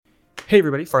Hey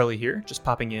everybody, Farley here, just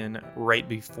popping in right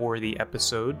before the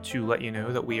episode to let you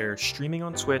know that we are streaming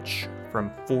on Twitch from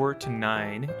 4 to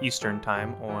 9 Eastern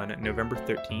Time on November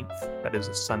 13th. That is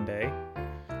a Sunday.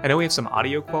 I know we have some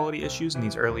audio quality issues in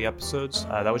these early episodes.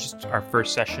 That was just our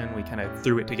first session. We kind of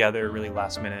threw it together really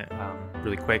last minute,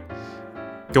 really quick.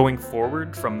 Going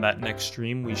forward from that next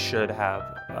stream, we should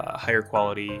have higher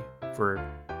quality for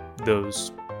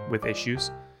those with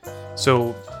issues.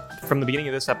 So from the beginning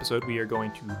of this episode, we are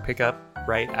going to pick up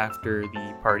right after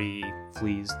the party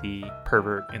flees the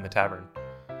pervert in the tavern.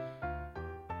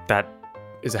 That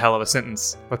is a hell of a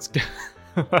sentence. Let's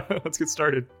get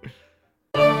started.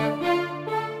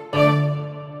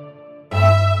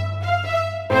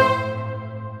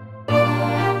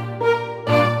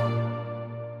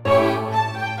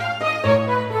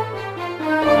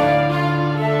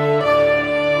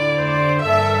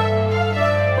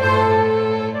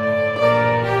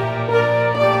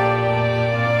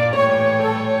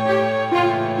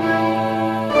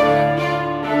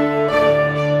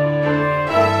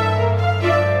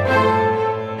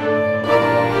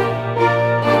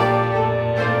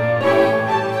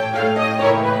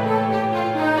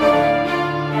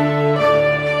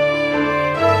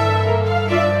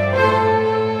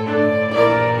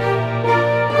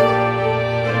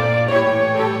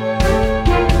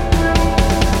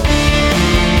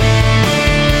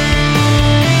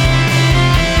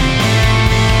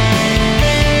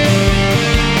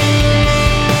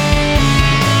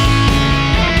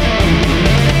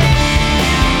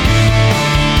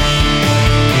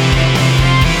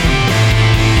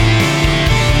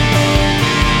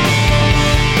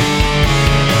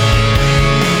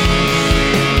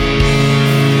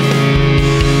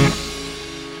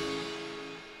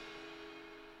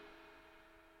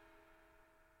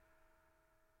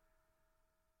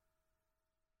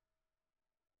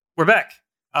 We're back.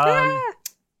 And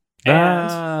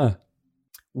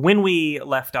when we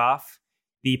left off,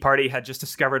 the party had just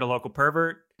discovered a local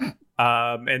pervert,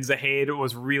 and Zahid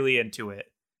was really into it,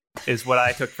 is what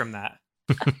I took from that.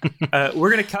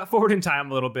 We're going to cut forward in time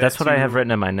a little bit. That's what I have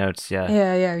written in my notes,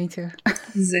 yeah. Yeah, me too.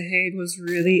 Zahid was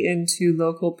really into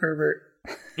local pervert.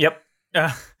 Yep.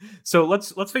 So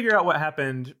let's figure out what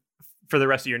happened for the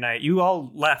rest of your night. You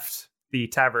all left the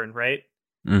tavern, right?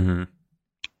 Mm-hmm.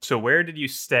 So where did you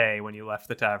stay when you left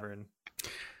the tavern?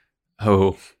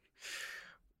 Oh,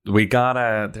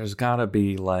 there's gotta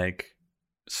be like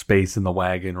space in the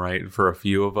wagon, right? For a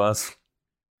few of us.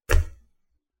 We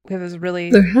have those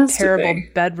really terrible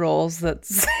bedrolls that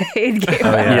Zaid gave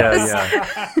us.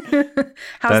 Yeah.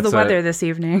 How's the weather this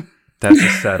evening? That's a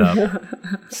setup.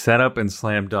 Setup and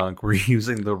slam dunk. We're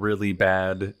using the really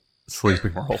bad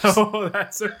sleeping rolls. Oh,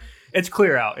 it's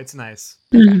clear out. It's nice.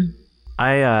 Okay.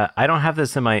 I don't have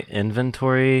this in my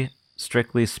inventory,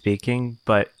 strictly speaking,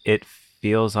 but it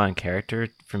feels on character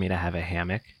for me to have a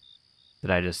hammock that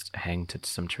I just hang to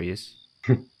some trees.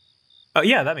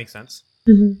 Yeah, that makes sense.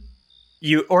 Mm-hmm.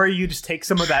 You just take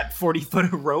some of that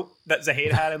 40-foot of rope that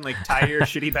Zahid had and like tie your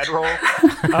shitty bedroll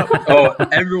up. Oh,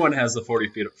 everyone has the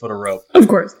 40-foot of rope. Of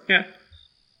course, yeah.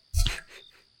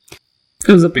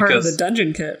 It was a part of the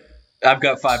dungeon kit. I've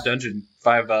got five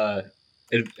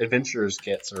adventurers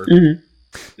kits or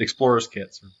explorers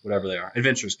kits or whatever they are.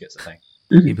 Adventurers kits, I think.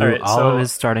 He blew all of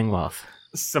his starting wealth.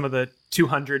 Some of the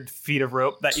 200 feet of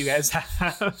rope that you guys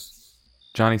have.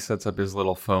 Johnny sets up his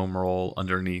little foam roll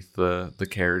underneath the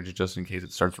carriage just in case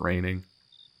it starts raining.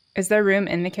 Is there room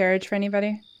in the carriage for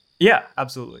anybody? Yeah,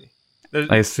 absolutely.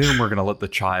 I assume we're going to let the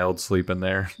child sleep in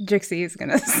there. Jixie is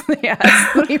going to sleep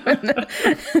in there.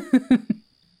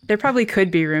 There probably could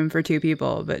be room for two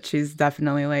people, but she's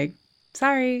definitely like,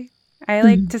 sorry, I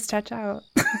like to stretch out.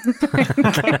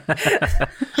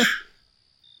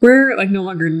 We're like no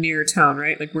longer near town,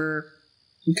 right? Like we're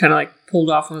kind of like pulled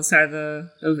off on the side of a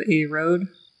road.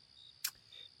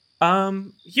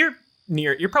 You're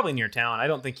probably near town. I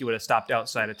don't think you would have stopped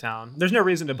outside of town. There's no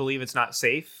reason to believe it's not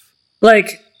safe.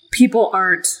 Like people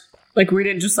aren't like we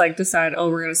didn't just like decide, oh,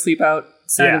 we're gonna sleep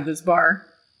outside of this bar.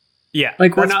 Yeah,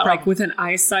 like we're not like within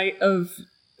eyesight of.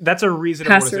 That's a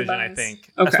reasonable decision, I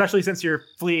think. Okay. Especially since you're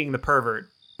fleeing the pervert.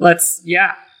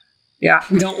 Yeah.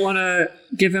 We don't want to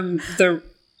give him the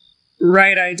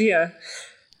right idea.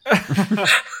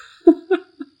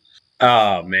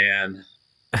 Oh, man.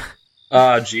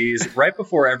 Oh, geez. Right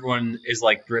before everyone is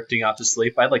like drifting off to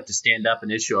sleep, I'd like to stand up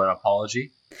and issue an apology.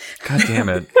 God damn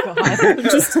it. God.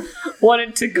 Just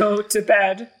wanted to go to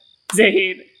bed,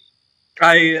 Zaid.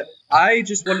 I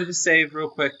just wanted to say real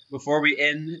quick before we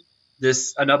end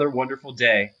this another wonderful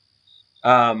day.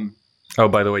 Oh,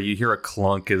 by the way, you hear a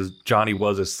clunk as Johnny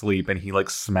was asleep and he like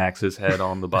smacks his head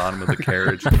on the bottom of the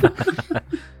carriage.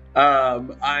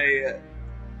 I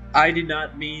did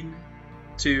not mean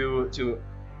to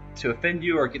offend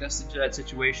you or get us into that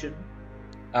situation.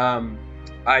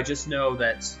 I just know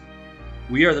that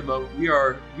we are the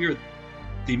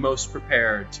most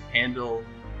prepared to handle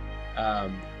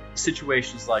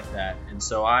situations like that, and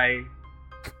so I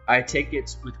take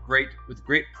it with great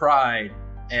pride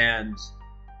and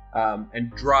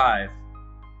drive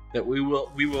that we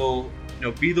will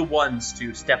be the ones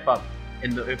to step up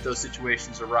if those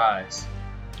situations arise.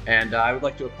 And I would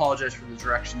like to apologize for the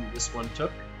direction that this one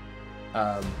took.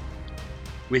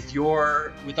 With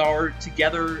our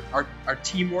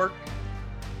teamwork,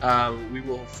 we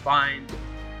will find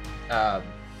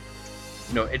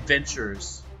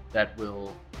adventures that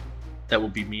will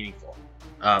be meaningful.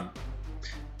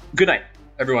 Good night,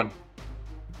 everyone.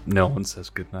 No one says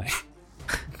good night.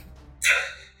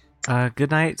 Good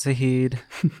night, Zahid.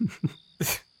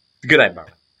 Good night,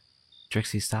 Marvin.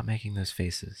 Trixie, stop making those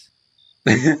faces.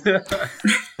 All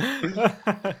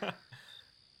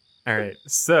right.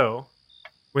 So,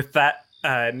 with that,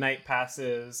 night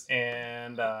passes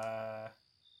and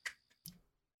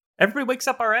everybody wakes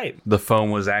up all right. The foam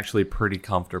was actually pretty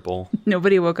comfortable.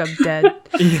 Nobody woke up dead.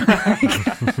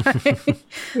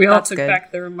 We all That's took good.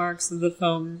 back the remarks of the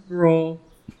foam roll.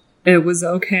 It was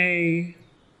okay.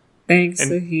 Thanks, And-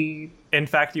 Zahid. In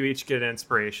fact, you each get an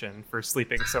inspiration for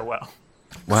sleeping so well.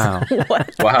 Wow. What?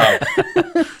 Wow.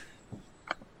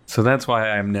 So that's why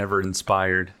I'm never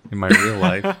inspired in my real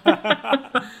life.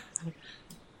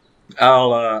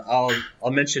 I'll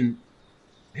mention.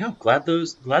 Yeah, glad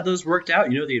those worked out.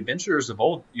 The adventurers of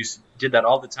old did that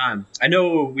all the time. I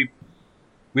know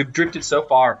we've drifted so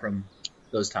far from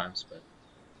those times, but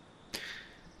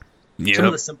some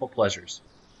of the simple pleasures.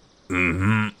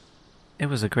 Mm-hmm. It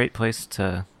was a great place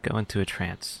to go into a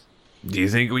trance. Do you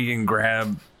think we can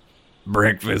grab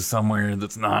breakfast somewhere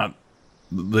that's not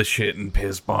the shit and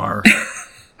piss bar?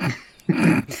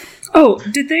 Oh,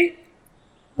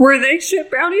 were they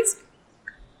shit brownies?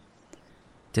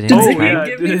 Did Did anyone Zahid yeah.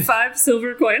 give me 5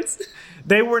 silver coins?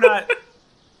 They were not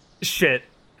shit.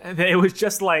 It was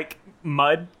just like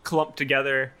mud clumped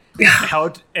together,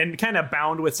 held and kind of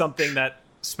bound with something that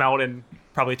smelled and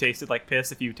probably tasted like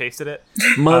piss if you tasted it.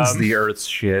 Mud's the earth's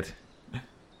shit.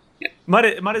 Mud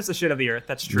is the shit of the earth.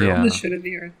 That's true. Yeah. The shit of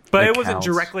the earth. But That it wasn't counts.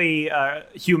 directly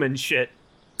human shit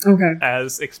Okay.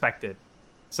 as expected.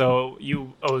 So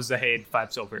you owe Zahid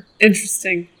 5 silver.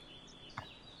 Interesting.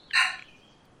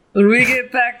 When we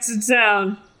get back to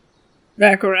town,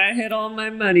 back where I hid all my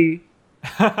money,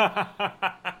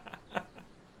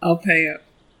 I'll pay up.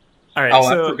 All right. Oh,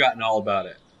 so, I've forgotten all about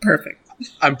it. Perfect.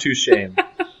 I'm too shamed.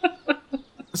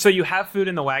 So you have food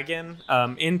in the wagon.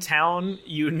 In town,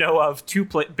 you know of 2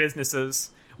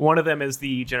 businesses. One of them is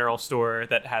the general store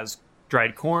that has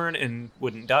dried corn and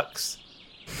wooden ducks.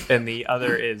 And the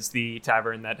other is the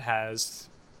tavern that has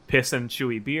piss and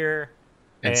chewy beer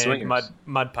And and swingers.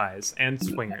 mud pies and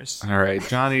swingers. All right,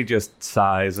 Johnny just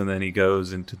sighs and then he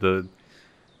goes into the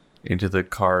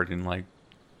cart and like,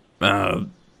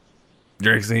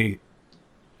 Drixie,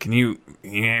 can you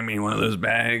hand me one of those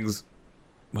bags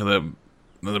with a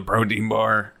protein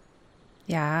bar?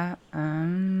 Yeah.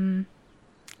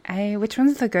 Which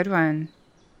one's the good one?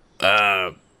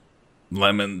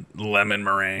 Lemon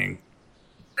meringue.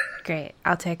 Great.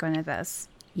 I'll take one of those.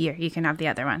 Here, you can have the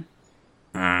other one.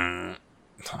 I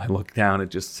look down, it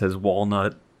just says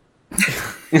walnut. All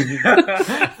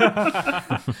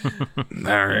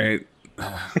right.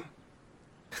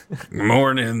 Good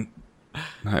morning.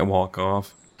 I walk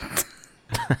off.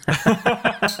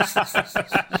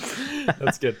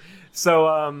 That's good.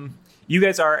 So you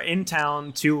guys are in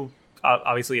town to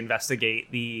obviously investigate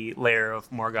the lair of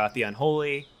Morgoth the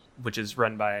Unholy, which is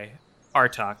run by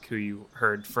Artak, who you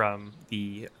heard from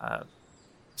the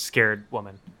scared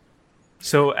woman.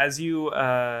 So as you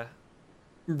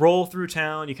roll through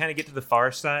town, you kind of get to the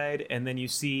far side, and then you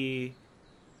see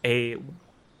a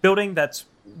building that's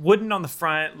wooden on the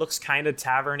front, looks kind of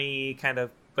tavern-y, kind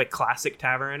of like classic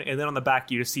tavern, and then on the back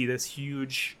you just see this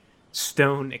huge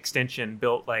stone extension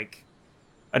built like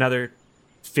another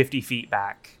 50 feet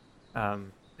back,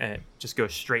 and it just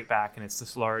goes straight back, and it's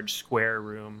this large square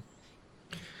room.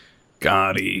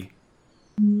 Gotti.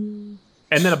 And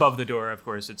then above the door, of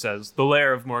course, it says, "The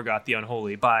Lair of Morgoth the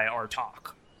Unholy" by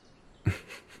Artak.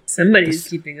 Somebody's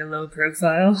keeping a low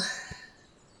profile.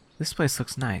 This place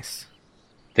looks nice.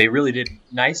 They really did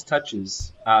nice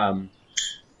touches. A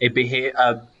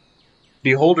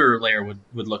beholder lair would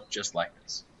look just like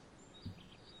this.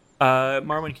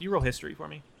 Marwin, can you roll history for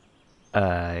me?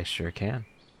 I sure can.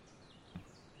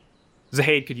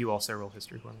 Zahid, could you also roll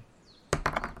history for me?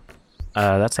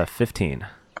 That's a 15.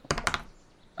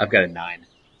 I've got a 9.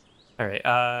 All right,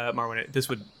 Marwin, this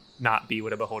would not be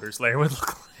what a beholder's lair would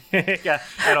look like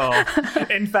at all.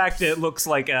 In fact, it looks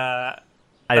like a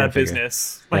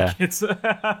business. Like it's. So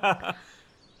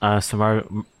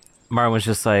Marwin's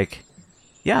just like,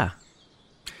 yeah.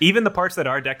 Even the parts that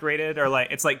are decorated are like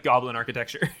it's like goblin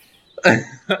architecture.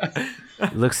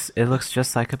 It looks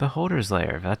just like a beholder's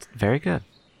lair. That's very good.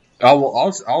 Oh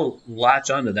well, I'll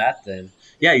latch onto that then.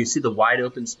 Yeah, you see the wide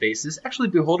open spaces. Actually,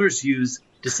 beholders use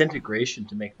disintegration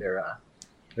to make their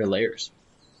layers.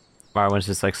 Marwin's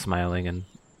just like smiling and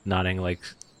nodding like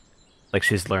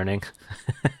she's learning.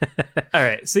 All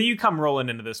right, so you come rolling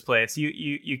into this place.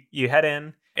 You head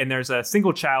in, and there's a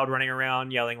single child running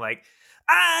around yelling like,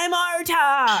 "I'm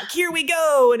Artak! Here we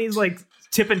go!" And he's like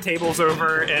tipping tables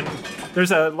over, and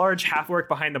there's a large half-orc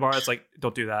behind the bar that's like,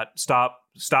 "Don't do that! Stop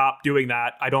doing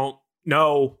that! I don't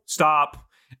know! Stop!"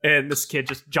 And this kid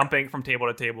just jumping from table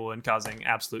to table and causing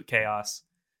absolute chaos.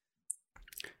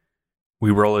 We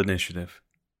roll initiative.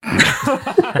 You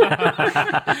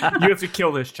have to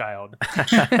kill this child.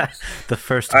 The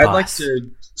first I'd boss. like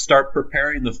to start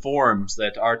preparing the forms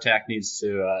that Artak needs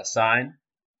to sign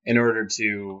in order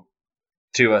to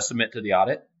submit to the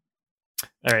audit.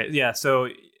 All right, yeah. So,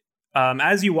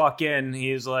 as you walk in,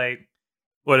 he's like,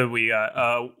 "What have we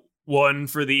got? One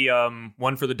for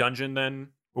the dungeon, then,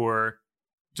 or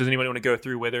does anybody want to go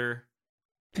through with her?"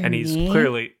 And he's Me?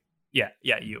 clearly,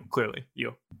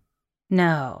 you.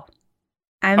 No.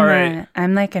 All right.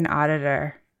 I'm like an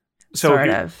auditor, So sort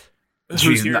who- of.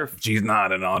 Who's here? She's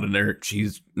not an auditor.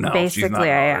 She's not. Basically,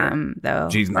 I am though.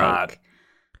 She's not.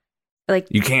 Like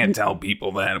You can't tell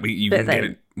people that. We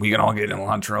can all get in a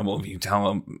lot of trouble if you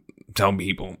tell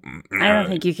people. I don't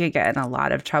think you could get in a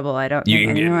lot of trouble. I don't You think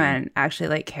can get in- anyone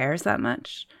actually cares that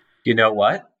much. You know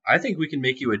what? I think we can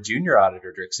make you a junior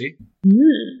auditor, Drixie.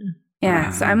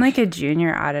 Yeah, so I'm like a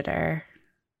junior auditor.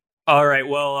 All right.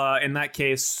 Well, in that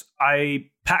case, I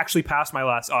actually passed my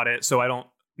last audit, so I don't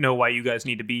know why you guys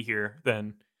need to be here.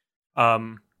 Then,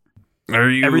 Are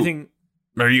you everything.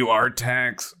 Are you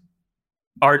Artax?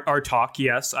 Artak,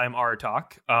 yes, I'm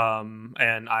Artak.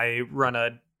 And I run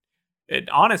an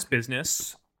honest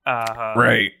business.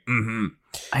 Right. Mm-hmm.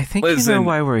 I think you know Listen.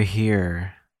 why we're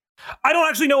here. I don't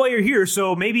actually know why you're here,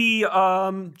 so maybe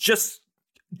just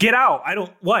get out.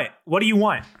 What do you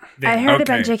want? I heard a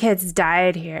Okay. bunch of kids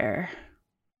died here.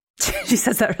 She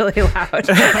says that really loud.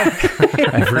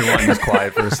 Everyone is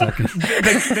quiet for a second.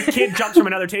 The kid jumps from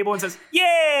another table and says,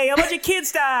 "Yay, a bunch of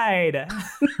kids died."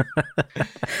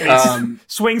 And he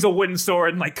swings a wooden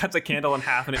sword and like cuts a candle in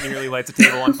half, and it nearly lights a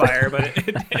table on fire, but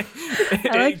it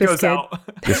like this goes kid. out.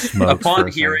 Just smokes for Upon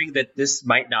a second. hearing that this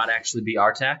might not actually be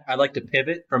Artak, I'd like to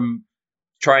pivot from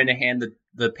trying to hand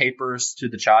the papers to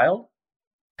the child.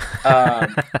 To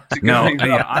No, going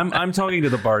yeah, up. I'm talking to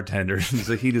the bartender.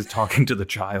 So he is talking to the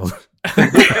child.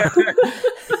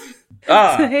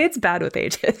 Hey, it's bad with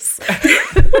ages.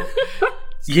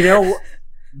 You know,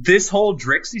 this whole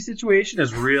Drixie situation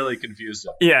is really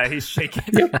confusing. Yeah, he's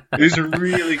shaking. He's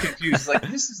really confused. Like,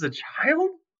 this is a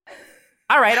child?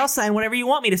 All right, I'll sign whatever you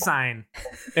want me to sign.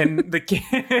 And the kid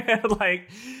like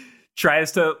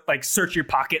tries to like search your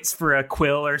pockets for a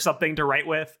quill or something to write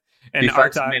with. And He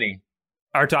finds many.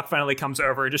 Artak finally comes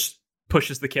over and just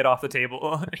pushes the kid off the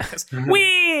table. He goes,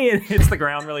 "Wee!" And hits the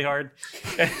ground really hard.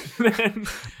 And then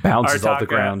Bounces off the Artak,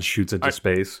 ground, shoots into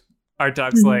space.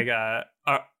 Artak's like,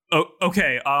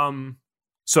 okay,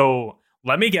 so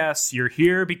let me guess, you're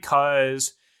here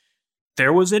because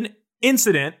there was an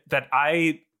incident that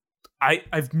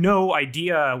I've no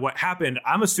idea what happened.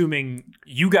 I'm assuming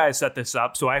you guys set this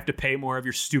up, so I have to pay more of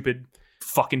your stupid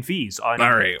fucking fees. All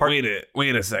right,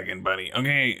 wait a second, buddy.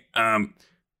 Okay,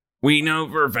 we know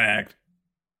for a fact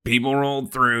people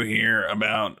rolled through here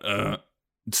about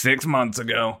 6 months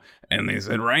ago, and they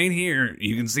said right here,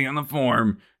 you can see on the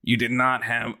form, you did not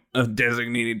have a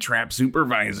designated trap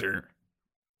supervisor.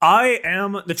 I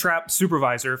am the trap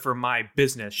supervisor for my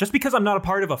business. Just because I'm not a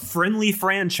part of a friendly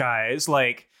franchise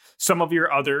like some of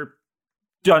your other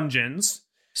dungeons.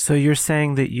 So you're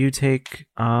saying that you take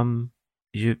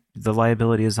the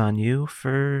liability is on you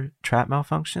for trap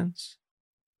malfunctions?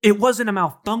 It wasn't a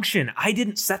malfunction. I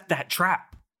didn't set that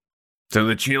trap. So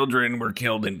the children were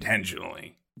killed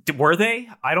intentionally. Were they?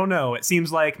 I don't know. It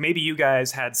seems like maybe you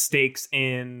guys had stakes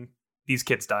in these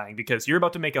kids dying because you're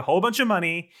about to make a whole bunch of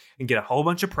money and get a whole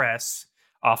bunch of press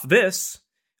off this,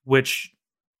 which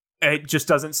it just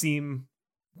doesn't seem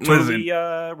totally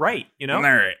right, you know? All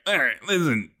right.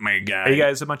 Listen, my guy. Are you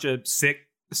guys a bunch of sick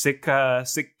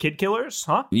kid killers,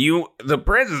 huh? The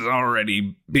press has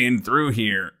already been through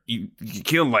here. You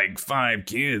killed like 5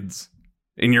 kids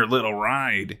in your little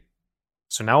ride.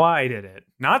 So now I did it.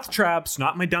 Not the traps,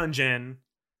 not my dungeon.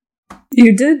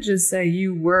 You did just say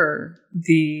you were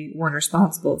the one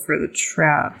responsible for the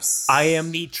traps. I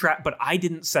am the trap, but I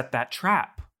didn't set that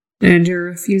trap. And you're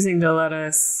refusing to let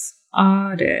us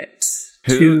audit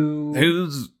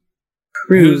Whose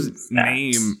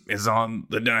name is on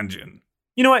the dungeon?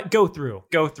 You know what? Go through.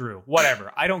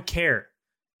 Whatever. I don't care.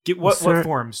 What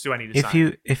forms do I need to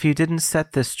sign? If you didn't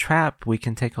set this trap, we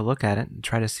can take a look at it and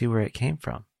try to see where it came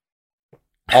from.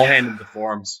 I'll hand him the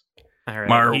forms. All right.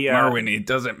 Marwin, it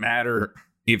doesn't matter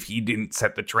if he didn't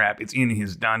set the trap. It's in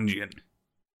his dungeon.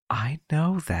 I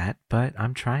know that, but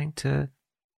I'm trying to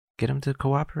get him to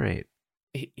cooperate.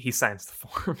 He signs the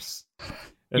forms.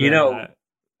 Mr.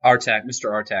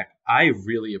 Artak, I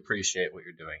really appreciate what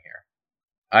you're doing here.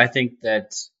 I think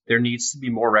that there needs to be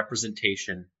more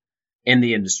representation in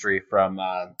the industry from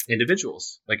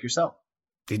individuals like yourself.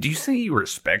 Did you say you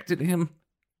respected him?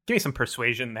 Give me some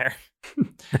persuasion there.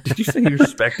 Did you say you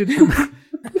respected him?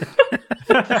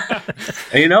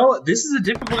 And you know, this is a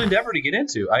difficult endeavor to get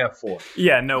into. I have 4.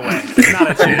 Yeah, no way.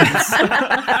 Not a chance.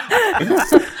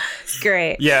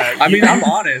 Great. Yeah. I mean, I'm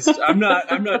honest. I'm not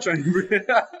trying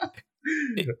to...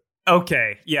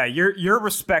 Okay. Yeah, your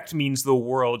respect means the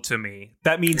world to me.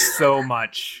 That means so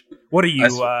much. What are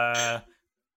you?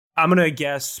 I'm going to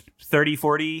guess 30,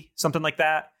 40, something like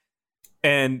that.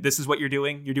 And this is what you're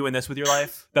doing? You're doing this with your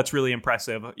life? That's really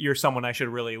impressive. You're someone I should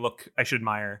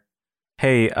admire.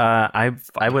 Hey,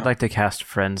 I would like to cast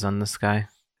Friends on this guy.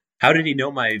 How did he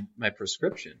know my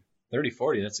prescription? 30,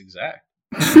 40, that's exact.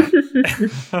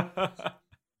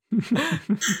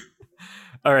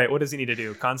 All right, what does he need to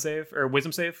do? Con save or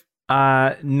wisdom save?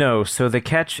 No. So the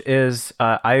catch is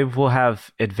I will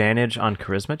have advantage on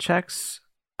charisma checks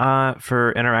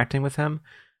for interacting with him,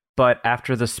 but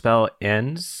after the spell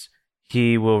ends,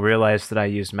 he will realize that I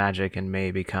used magic and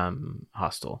may become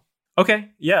hostile. Okay,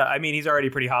 yeah. I mean, he's already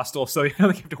pretty hostile, so you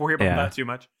don't have to worry about that too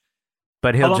much.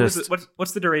 But he'll just...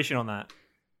 What's the duration on that?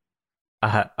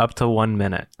 Up to 1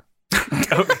 minute.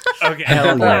 Okay.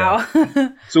 Hell yeah.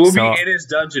 Wow. So we'll be in his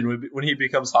dungeon when he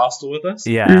becomes hostile with us?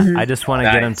 Yeah, Mm-hmm. I just want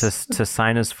to get him to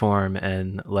sign his form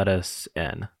and let us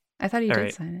in. I thought he All did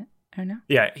right. sign it. I don't know.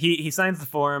 Yeah, he signs the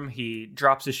form, he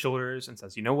drops his shoulders and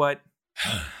says, you know what?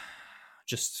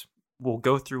 We'll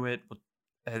go through it.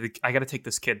 I got to take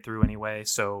this kid through anyway,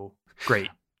 so great.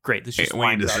 This just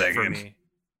winds up for me.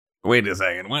 Wait a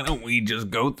second. Why don't we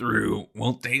just go through?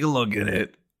 We'll take a look at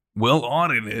it. We'll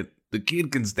audit it. The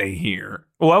kid can stay here.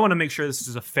 Well, I want to make sure this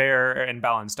is a fair and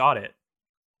balanced audit.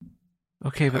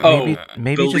 Okay, but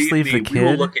maybe just leave the kid. We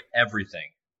will look at everything.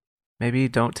 Maybe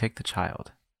don't take the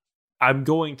child. I'm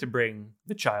going to bring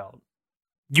the child.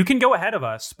 You can go ahead of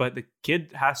us, but the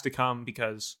kid has to come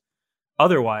because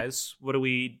otherwise, what do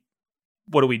we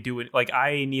do? Like,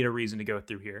 I need a reason to go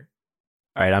through here.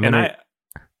 All right,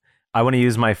 I want to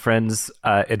use my friend's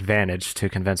advantage to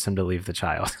convince him to leave the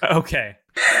child. Okay.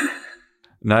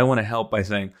 And I want to help by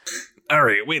saying, all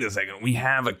right, wait a second. We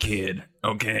have a kid,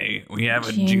 okay? We have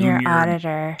a junior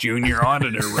auditor. Junior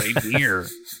auditor right here.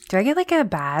 Do I get like a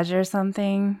badge or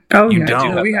something? Oh, You yeah,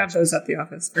 don't. we have those at the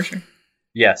office for sure.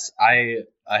 Yes, I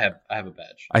have a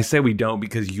badge. I say we don't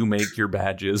because you make your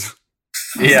badges.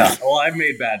 Yeah, well, I've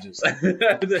made badges.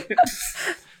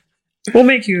 We'll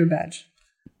make you a badge.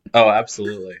 Oh,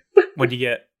 absolutely. What'd you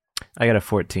get? I got a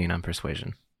 14 on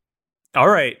persuasion. All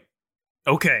right.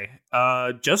 Okay.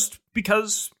 Just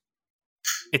because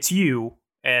it's you,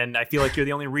 and I feel like you're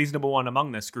the only reasonable one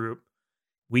among this group,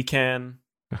 we can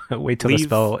wait till the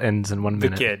spell ends in 1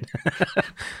 minute. The kid.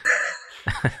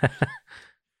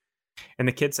 And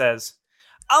the kid says,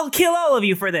 I'll kill all of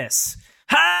you for this.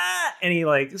 Ha! And he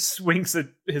like swings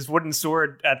his wooden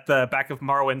sword at the back of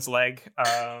Marwin's leg.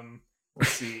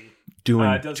 Let's see.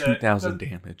 Doing 2,000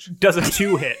 damage. Does a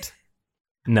 2 hit?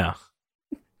 No.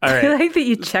 All right. I like that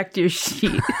you checked your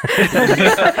sheet.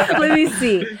 Let me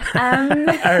see. All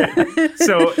right.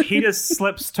 So he just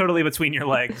slips totally between your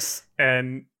legs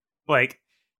and like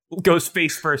goes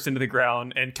face first into the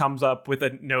ground and comes up with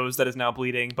a nose that is now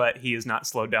bleeding, but he is not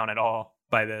slowed down at all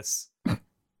by this.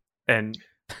 And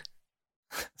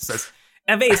says,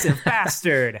 "Evasive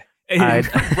bastard!" And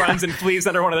he runs and flees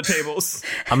under one of the tables.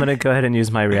 I'm going to go ahead and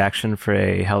use my reaction for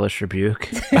a hellish rebuke.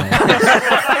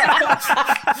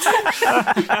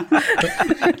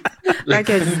 That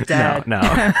kid's dead. No.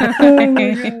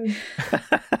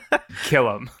 Kill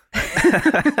him.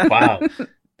 Wow.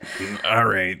 All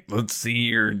right, let's see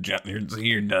your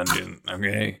dungeon,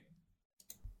 okay?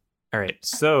 All right,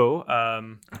 so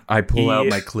I pull out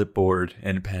my clipboard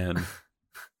and pen.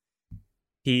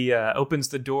 He opens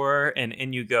the door, and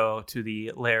in you go to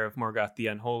the lair of Morgoth the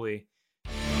Unholy.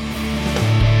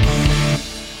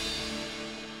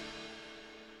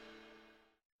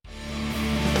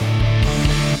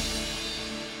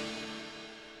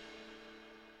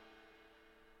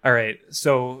 All right,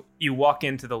 so you walk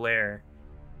into the lair.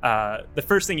 The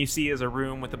first thing you see is a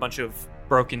room with a bunch of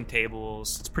broken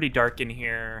tables. It's pretty dark in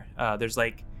here. There's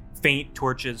like faint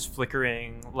torches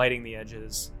flickering, lighting the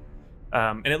edges.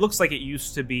 And it looks like it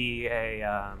used to be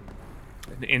an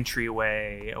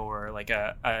entryway or like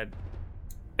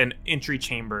an entry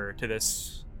chamber to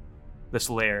this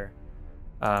lair.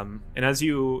 And as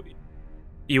you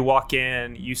walk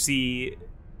in, you see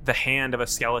the hand of a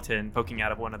skeleton poking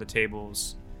out of one of the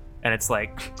tables, and it's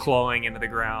like clawing into the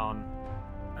ground.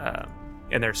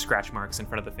 And there's scratch marks in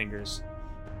front of the fingers.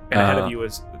 And ahead of you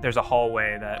there's a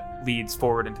hallway that leads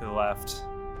forward and to the left.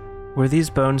 Were these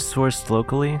bones sourced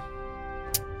locally?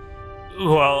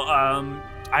 Well,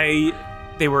 I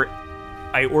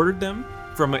ordered them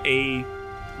from a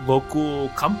local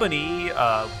company,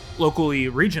 locally,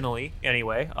 regionally,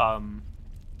 anyway.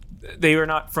 They are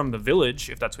not from the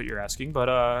village, if that's what you're asking,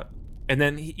 but and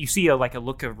then you see a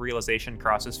look of realization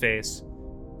cross his face,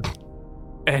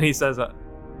 and he says,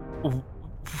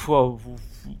 "Whoa,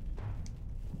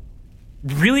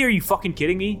 really? Are you fucking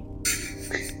kidding me?"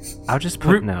 I'll just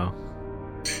put no.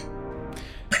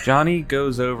 Johnny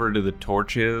goes over to the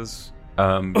torches.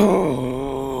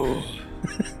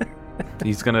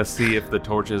 He's gonna see if the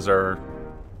torches are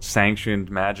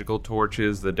sanctioned magical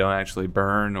torches that don't actually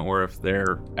burn, or if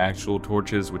they're actual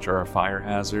torches which are a fire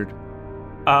hazard.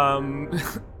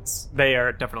 They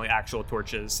are definitely actual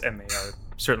torches, and they are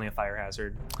certainly a fire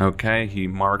hazard. Okay, he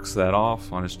marks that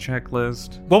off on his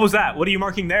checklist. What was that? What are you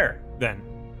marking there, then?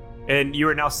 And you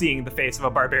are now seeing the face of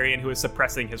a barbarian who is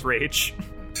suppressing his rage.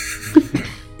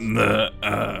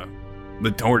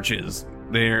 The torches.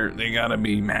 They gotta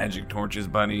be magic torches,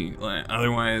 buddy.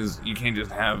 Otherwise, you can't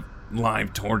just have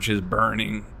live torches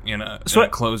burning in a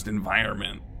closed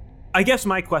environment. I guess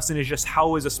my question is just,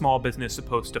 how is a small business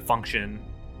supposed to function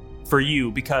for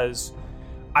you? Because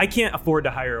I can't afford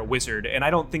to hire a wizard, and I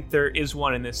don't think there is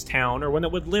one in this town, or one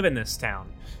that would live in this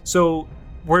town. So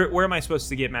where am I supposed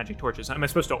to get magic torches? Am I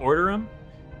supposed to order them?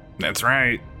 That's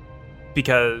right.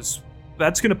 Because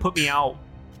that's gonna put me out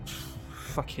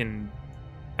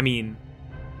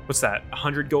what's that,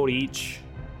 100 gold each?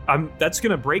 That's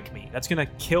gonna break me. That's gonna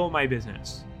kill my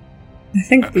business. I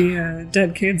think the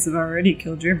dead kids have already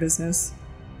killed your business.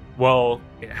 Well,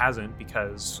 it hasn't,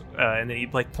 because and then he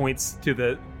points to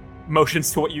the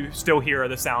motions to what you still hear are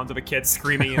the sounds of a kid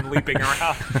screaming and leaping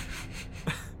around.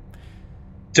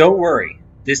 Don't worry,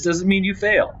 this doesn't mean you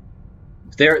fail.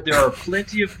 There are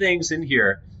plenty of things in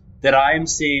here that I am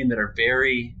seeing that are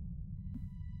very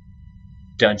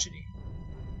dungeony.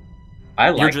 I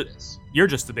like this. You're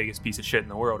just the biggest piece of shit in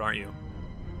the world, aren't you?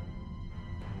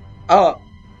 Oh,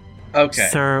 okay.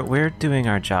 Sir, we're doing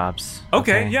our jobs.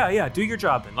 Okay, yeah, do your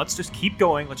job then. Let's just keep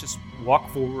going. Let's just walk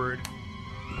forward.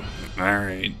 All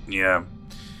right, yeah.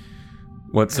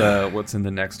 What's in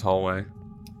the next hallway?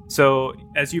 So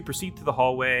as you proceed through the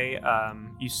hallway,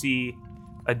 you see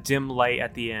a dim light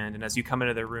at the end, and as you come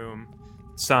into the room,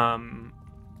 some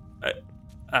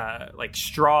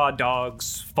straw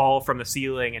dogs fall from the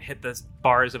ceiling and hit the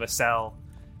bars of a cell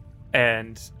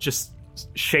and just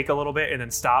shake a little bit and then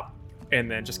stop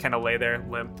and then just kind of lay there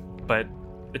limp, but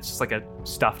it's just like a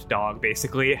stuffed dog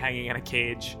basically hanging in a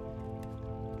cage.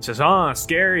 It says,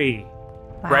 scary.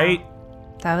 Wow. Right?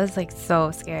 That was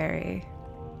so scary.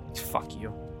 Fuck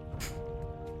you.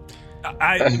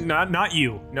 Not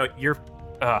you. No, you're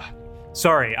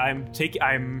sorry.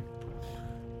 I'm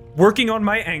working on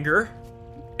my anger,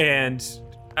 and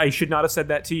I should not have said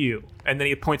that to you. And then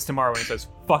he points to Marwyn and says,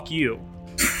 fuck you.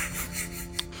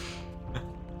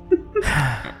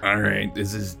 All right,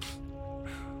 this is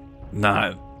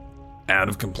not out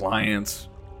of compliance.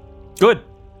 Good.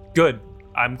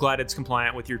 I'm glad it's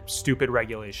compliant with your stupid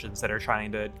regulations that are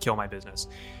trying to kill my business.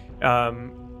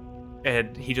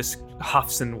 And he just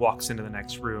huffs and walks into the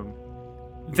next room.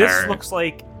 This looks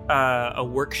like a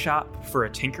workshop for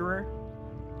a tinkerer.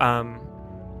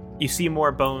 You see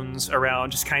more bones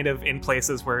around, just kind of in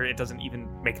places where it doesn't even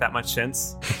make that much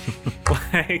sense.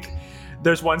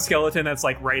 There's one skeleton that's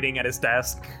writing at his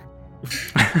desk,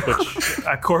 which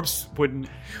a corpse wouldn't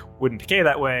decay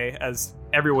that way, as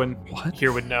everyone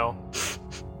here would know.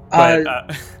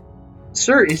 But,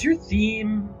 sir, is your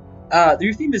theme?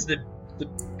 Your theme is the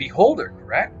beholder,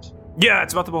 correct? Yeah,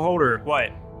 it's about the beholder.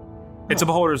 What? It's a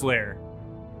beholder's lair.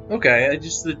 Okay,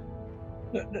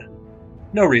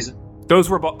 no reason. Those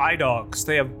were eye dogs.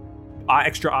 They have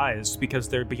extra eyes because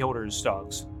they're beholder's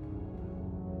dogs.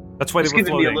 That's why they were floating. It's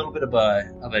giving me a little bit of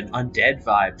an undead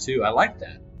vibe too. I like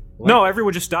that. No,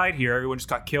 everyone just died here. Everyone just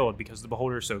got killed because the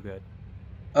beholder is so good.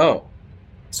 Oh,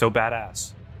 so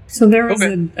badass. So there was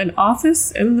an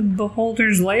office in the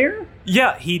beholder's lair?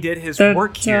 Yeah, he did his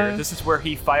work here. This is where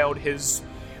he filed his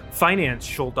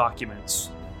financial documents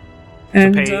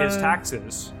to pay his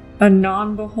taxes. A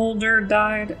non-beholder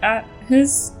died at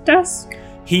his desk?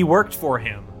 He worked for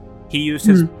him. He used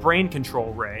his brain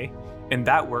control ray, and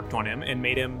that worked on him and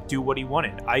made him do what he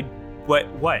wanted. What?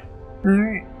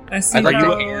 Alright. I see I'd like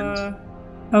to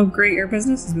how great your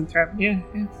business has been thriving. Yeah.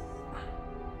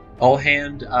 I'll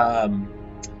hand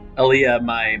Aaliyah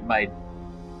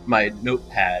my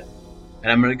notepad,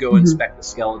 and I'm going to go inspect the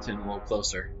skeleton a little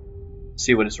closer,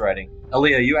 see what it's writing.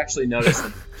 Aaliyah, you actually notice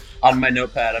that on my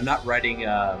notepad, I'm not writing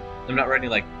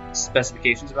like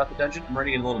specifications about the dungeon. I'm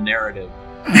writing a little narrative.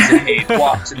 Zaid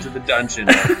walks into the dungeon.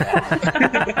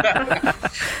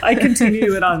 I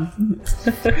continue it on.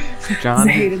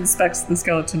 Johnny, Zaid inspects the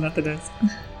skeleton at the desk.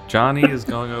 Johnny is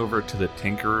going over to the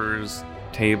tinkerer's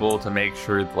table to make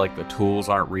sure like the tools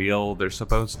aren't real. They're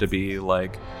supposed to be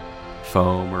like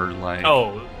foam or like.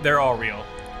 Oh, they're all real.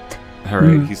 All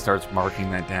right, he starts marking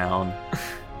that down.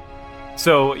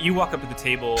 So you walk up to the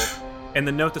table, and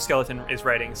the note the skeleton is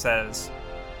writing says,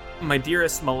 "My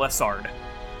dearest Melissard,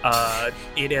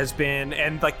 it has been,"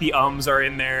 and like the ums are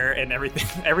in there and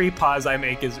everything. Every pause I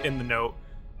make is in the note.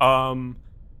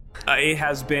 It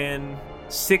has been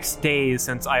 6 days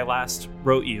since I last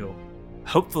wrote you.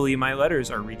 Hopefully my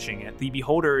letters are reaching it. The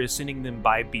beholder is sending them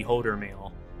by beholder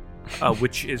mail,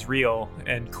 which is real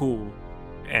and cool.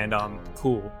 And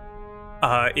cool.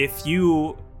 If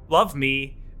you love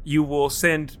me, you will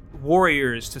send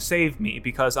warriors to save me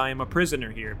because I am a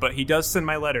prisoner here. But he does send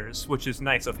my letters, which is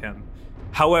nice of him.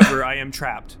 However, I am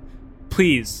trapped.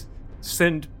 Please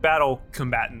send battle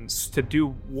combatants to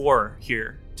do war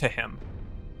here to him.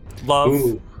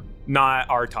 Love, not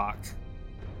Artok.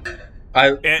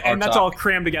 And that's all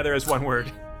crammed together as one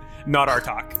word. Not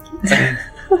Artok.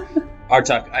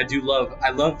 Artok, I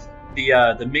love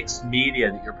the mixed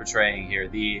media that you're portraying here.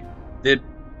 The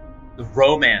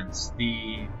romance,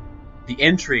 the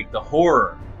intrigue, the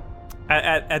horror.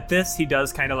 At this, he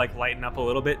does kind of like lighten up a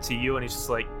little bit to you, and he's just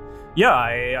like, yeah,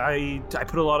 I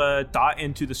put a lot of thought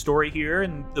into the story here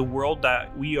and the world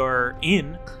that we are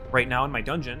in right now in my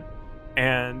dungeon,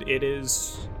 and it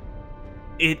is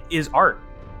art.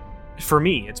 For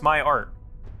me, it's my art.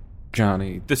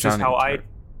 Johnny. This is how I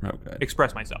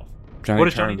express myself. Johnny what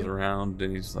does turns Johnny do? around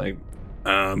and he's like,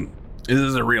 this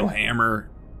is a real hammer.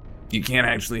 You can't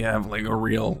actually have like a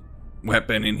real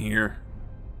weapon in here.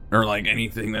 Or like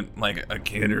anything that like a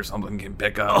kid or something can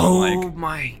pick up. Oh and, like,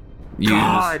 my use.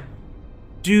 god.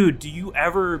 Dude, do you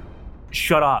ever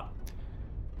shut up?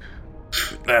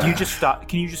 Do you just stop?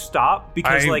 Can you just stop?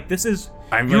 Because like this is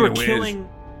you are killing.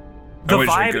 The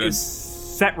vibe is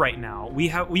set right now. We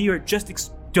are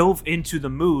just dove into the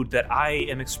mood that I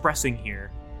am expressing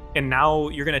here, and now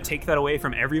you're gonna take that away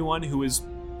from everyone who is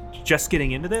just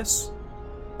getting into this.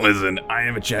 Listen, I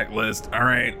have a checklist. All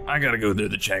right, I gotta go through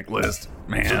the checklist,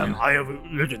 man. I have a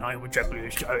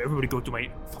checklist. Everybody go through my.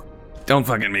 Don't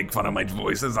fucking make fun of my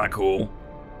voice. That's not cool.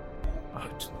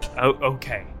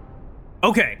 Okay.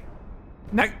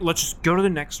 Let's just go to the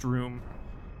next room.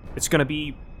 It's gonna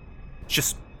be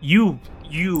just you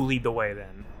lead the way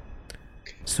then.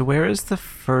 So where is the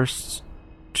first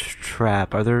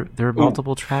trap? Are there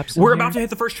multiple traps in We're here? about to hit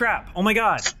the first trap. Oh my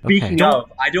god. Speaking Okay.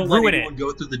 of, I don't let ruin anyone it.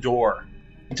 go through the door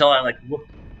until I like look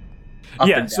up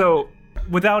Yeah, and down. so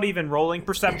without even rolling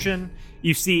perception,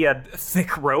 you see a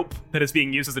thick rope that is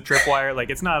being used as a tripwire. Like,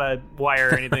 it's not a wire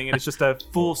or anything, it's just a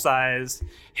full-size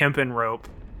hempen rope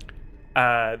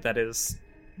that is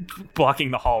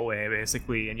blocking the hallway,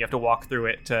 basically, and you have to walk through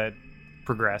it to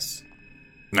progress.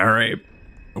 All right,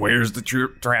 where's the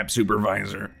trap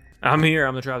supervisor? I'm here,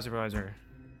 I'm the trap supervisor.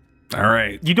 All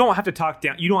right. You don't have to talk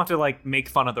down, you don't have to, like, make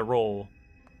fun of the roll.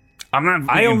 I'm not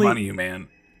making fun of you, man.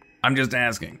 I'm just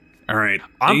asking. All right,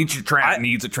 each trap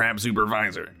needs a trap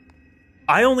supervisor.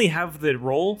 I only have the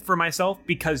role for myself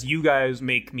because you guys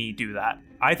make me do that.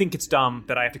 I think it's dumb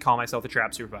that I have to call myself the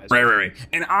trap supervisor. Right.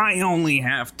 And I only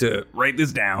have to write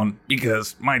this down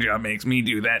because my job makes me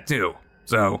do that too.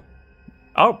 So,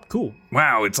 oh, cool.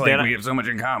 Wow, it's like Then we have so much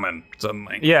in common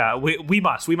suddenly. Yeah, we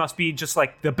must be just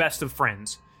like the best of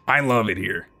friends. I love it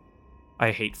here.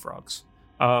 I hate frogs.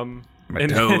 I'm a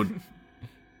toad.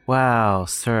 Wow,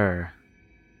 sir.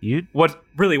 What's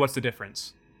the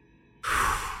difference?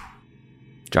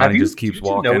 Johnny just keeps did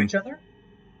you walking. know each other?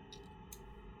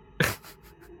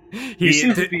 You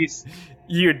seem to be.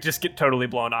 You just get totally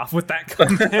blown off with that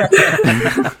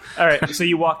comment. All right, so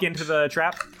you walk into the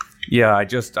trap. Yeah, I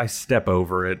step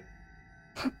over it.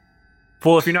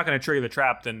 Well, if you're not going to trigger the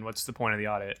trap, then what's the point of the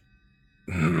audit?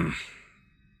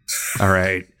 All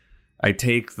right, I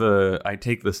take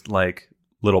this like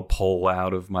little pole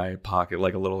out of my pocket,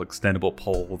 like a little extendable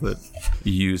pole that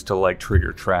you use to like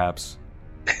trigger traps.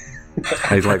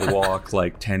 I like walk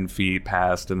like 10 feet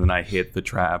past, and then I hit the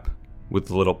trap with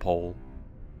the little pole.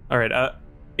 All right.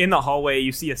 In the hallway,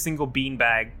 you see a single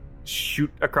beanbag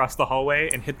shoot across the hallway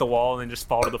and hit the wall, and then just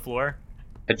fall to the floor.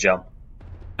 A jump.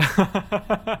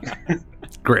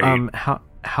 Great.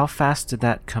 How fast did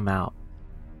that come out?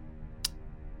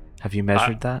 Have you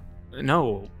measured that?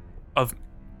 No,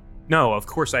 of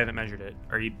course I haven't measured it.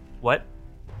 Are you what?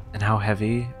 And how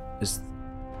heavy is?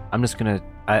 I'm just gonna.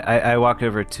 I walk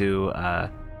over to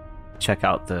check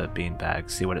out the beanbag,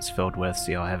 see what it's filled with,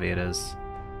 see how heavy it is.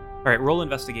 All right, roll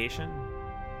investigation.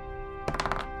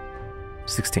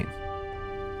 16.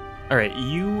 All right,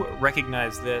 you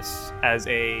recognize this as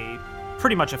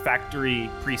pretty much a factory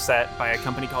preset by a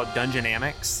company called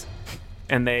Dungeonamics,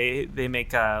 and they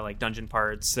make like dungeon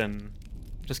parts and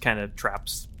just kind of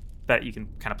traps that you can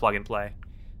kind of plug and play.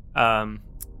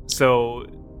 So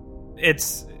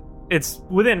it's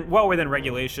within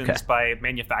regulations by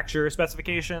manufacturer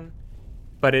specification,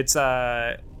 but it's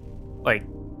like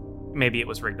maybe it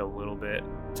was rigged a little bit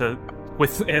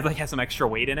with it like has some extra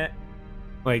weight in it.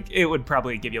 Like it would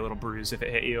probably give you a little bruise if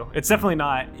it hit you. It's definitely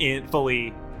not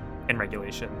fully in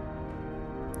regulation.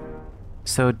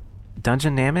 So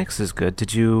Dungeonamics is good.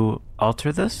 Did you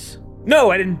alter this? No,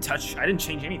 I didn't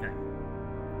change anything.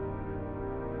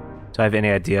 Do I have any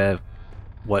idea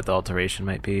what the alteration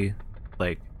might be?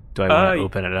 Like, do I want to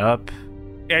open it up?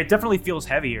 Yeah, it definitely feels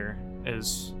heavier.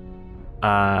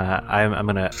 I'm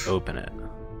gonna open it.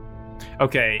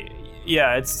 Okay,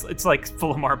 yeah, it's like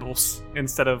full of marbles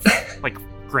instead of like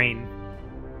grain.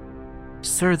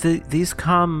 Sir, these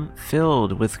come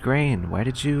filled with grain. Why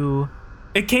did you?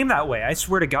 It came that way. I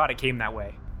swear to God, it came that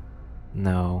way.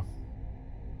 No.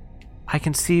 I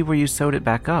can see where you sewed it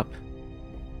back up.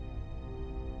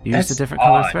 You used a different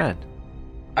color thread.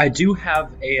 I do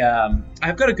have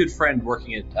I've got a good friend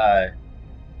working at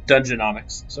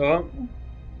Dungeonomics, so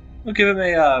I'll give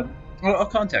him I'll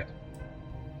contact him.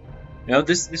 You know,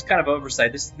 this kind of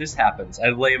oversight, this happens. I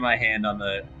lay my hand on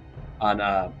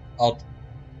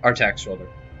Artak's shoulder.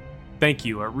 Thank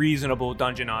you, a reasonable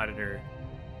dungeon auditor.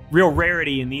 Real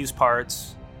rarity in these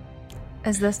parts.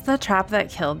 Is this the trap that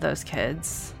killed those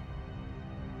kids?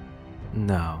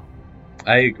 No.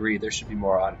 I agree. There should be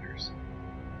more auditors.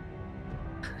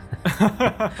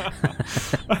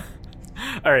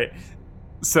 All right.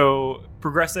 So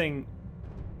progressing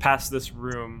past this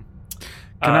room.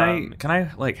 Can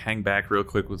I like hang back real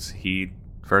quick with Heed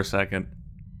for a second?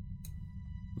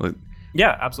 Like,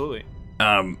 yeah, absolutely.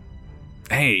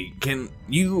 Hey, can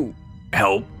you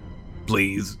help,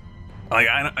 please? Like,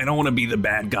 I don't want to be the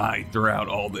bad guy throughout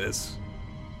all this.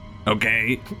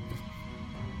 Okay?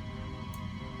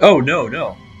 Oh,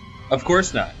 no. Of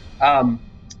course not.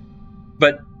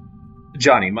 But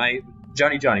Johnny, my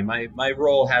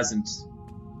role hasn't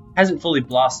fully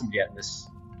blossomed yet in this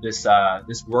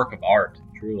work of art,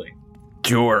 truly.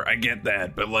 Sure, I get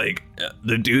that, but like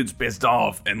the dude's pissed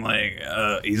off, and like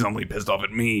he's only pissed off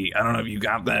at me. I don't know if you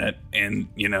got that, and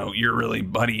you know you're really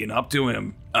buddying up to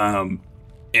him.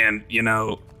 And you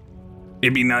know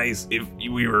it'd be nice if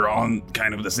we were on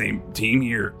kind of the same team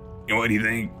here. You know, what do you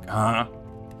think? Huh?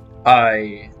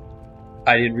 I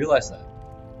didn't realize that.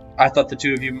 I thought the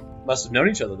two of you must have known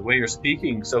each other. The way you're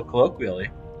speaking so colloquially.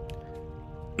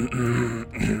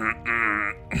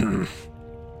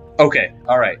 Okay,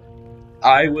 all right.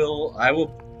 I will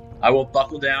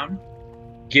buckle down,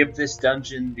 give this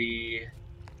dungeon the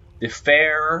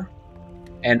fair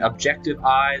and objective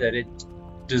eye that it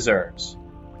deserves.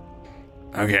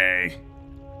 Okay.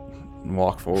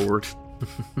 Walk forward.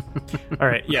 All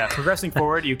right, yeah. Progressing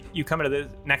forward, you come into the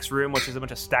next room, which is a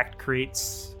bunch of stacked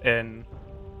crates, and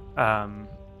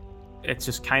it's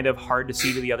just kind of hard to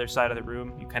see to the other side of the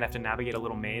room. You kind of have to navigate a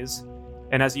little maze.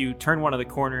 And as you turn one of the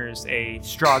corners, a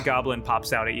straw goblin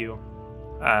pops out at you.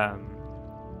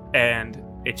 And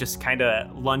it just kind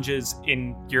of lunges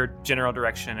in your general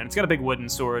direction. And it's got a big wooden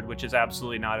sword, which is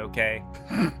absolutely not okay.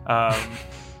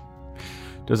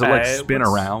 Does it like spin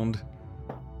around?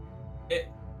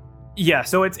 Yeah,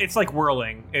 so it's like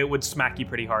whirling. It would smack you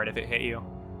pretty hard if it hit you.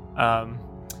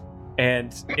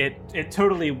 And it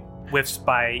totally whiffs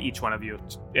by each one of you.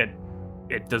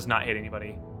 It does not hit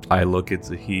anybody. I look at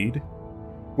Zahid.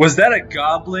 Was that a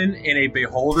goblin in a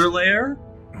beholder lair?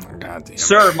 Oh, God damn it.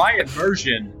 Sir, my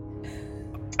immersion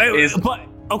is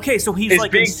so he's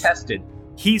like being tested.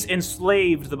 He's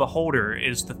enslaved the beholder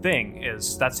is the thing.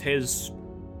 That's his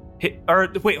or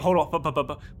wait, hold on.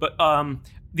 But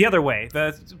the other way.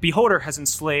 The beholder has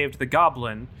enslaved the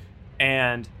goblin,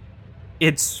 and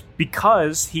it's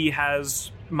because he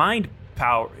has mind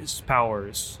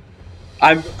powers.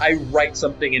 I write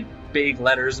something in big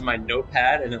letters in my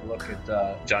notepad and then look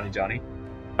at Johnny.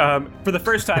 For the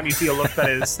first time, you see a look that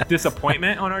is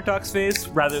disappointment on Artak's face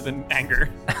rather than anger.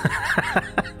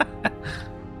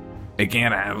 It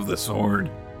can't have the sword.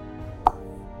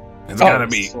 It's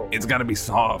gotta be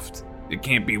soft. It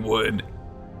can't be wood.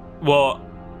 Well,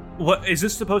 what is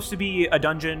this supposed to be, a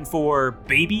dungeon for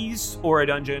babies or a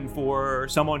dungeon for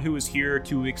someone who is here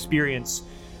to experience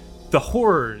the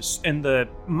horrors and the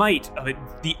might of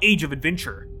the age of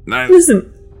adventure?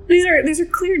 Listen, these are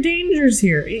clear dangers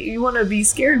here. You want to be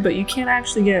scared, but you can't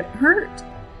actually get hurt.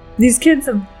 These kids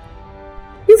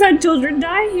we've had children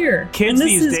die here. Kids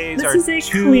these days are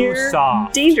too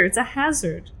soft. Danger. It's a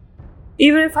hazard.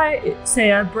 Even if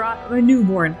I brought my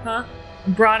newborn,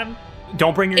 brought him.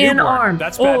 Don't bring your in newborn. arms.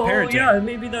 That's bad parenting. Yeah,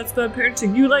 maybe that's bad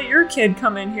parenting. You let your kid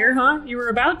come in here, huh? You were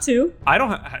about to.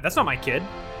 That's not my kid.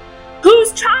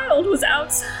 Whose child was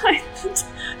outside?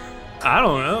 I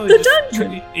don't know.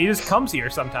 Dungeon. He just comes here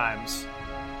sometimes.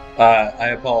 I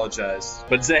apologize,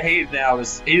 but Zahid now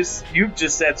you've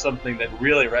just said something that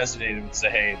really resonated with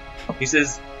Zahid. He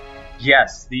says,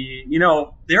 "Yes,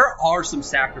 there are some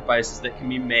sacrifices that can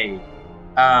be made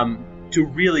to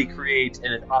really create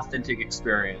an authentic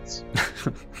experience,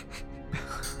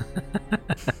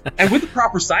 and with the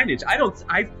proper signage,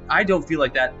 I don't feel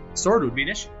like that sword would be an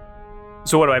issue."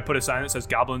 So what do I put a sign that says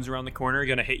 "Goblins around the corner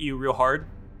gonna hit you real hard"?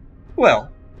 Well,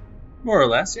 more or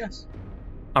less, yes.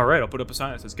 All right, I'll put up a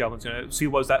sign that says "Goblins gonna." See,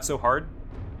 was that so hard,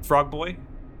 Frog Boy?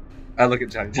 I look at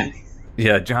Johnny.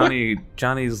 Yeah,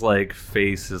 Johnny's like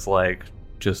face is like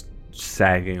just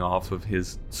sagging off of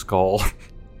his skull.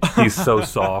 He's so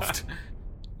soft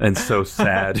and so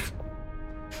sad.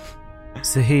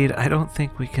 Zahid, I don't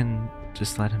think we can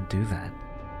just let him do that.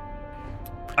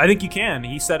 I think you can.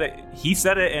 He said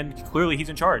it, and clearly he's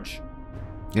in charge.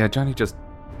 Yeah, Johnny just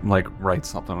like writes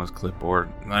something on his clipboard.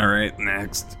 All right,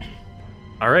 next.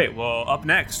 All right, well, up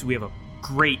next we have a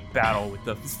great battle with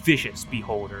the vicious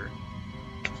beholder.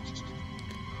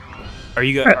 Are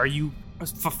you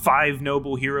 5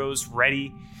 noble heroes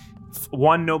ready?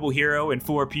 1 noble hero and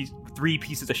 3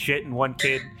 pieces of shit and 1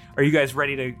 kid. Are you guys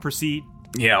ready to proceed?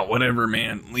 Yeah, whatever,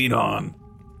 man. Lead on.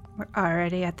 We're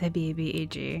already at the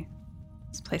BBEG.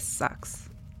 This place sucks.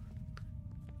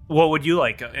 What would you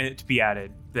like to be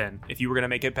added then, if you were going to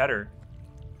make it better?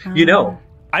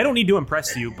 I don't need to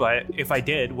impress you, but if I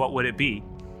did, what would it be?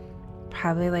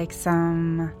 Probably like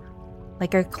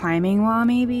a climbing wall,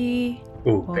 maybe.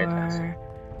 Ooh, or fantastic.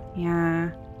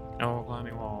 Yeah. Oh,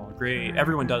 climbing wall, great.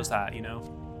 Everyone does that, you know.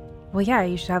 Well, yeah,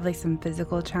 you should have like some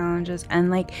physical challenges, and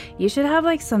like you should have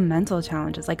like some mental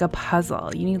challenges, like a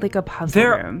puzzle. You need like a puzzle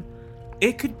room.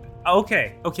 It could.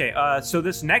 Okay. So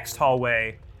this next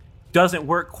hallway doesn't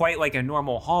work quite like a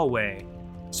normal hallway.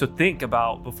 So think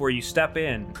about before you step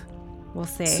in. We'll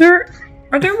see. Sir,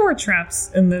 are there more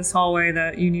traps in this hallway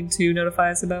that you need to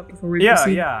notify us about before we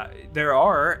proceed? Yeah, there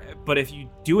are. But if you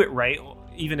do it right,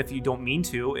 even if you don't mean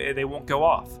to, they won't go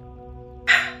off.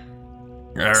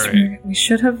 All right. Sir, we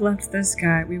should have left this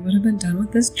guy. We would have been done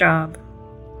with this job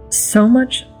so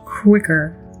much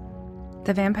quicker.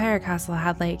 The vampire castle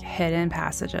had like hidden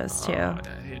passages too.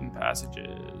 Hidden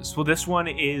passages. Well, this one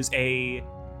is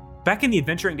back in the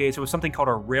adventuring days, there was something called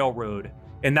a railroad.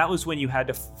 And that was when you had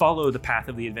to follow the path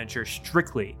of the adventure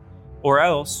strictly, or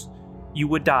else you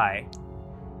would die.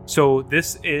 So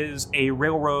this is a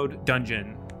railroad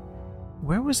dungeon.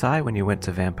 Where was I when you went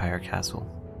to Vampire Castle?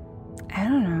 I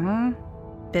don't know.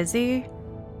 Busy?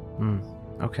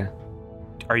 Okay.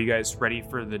 Are you guys ready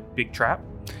for the big trap?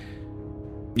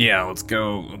 Yeah, let's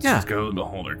go. Let's just go to the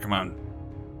beholder. Come on.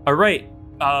 All right.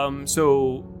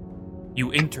 So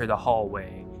you enter the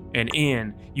hallway, and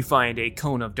in you find a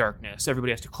cone of darkness.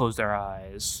 Everybody has to close their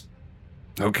eyes.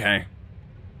 Okay.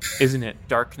 Isn't it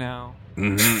dark now?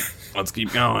 Mm-hmm. Let's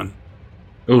keep going.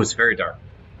 Oh, it's very dark.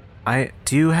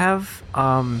 Do you have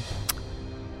some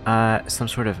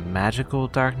sort of magical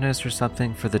darkness or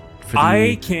something for the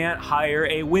I can't hire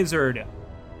a wizard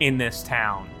in this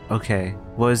town. Okay.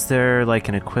 Was there like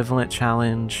an equivalent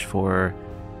challenge for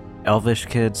elvish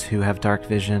kids who have dark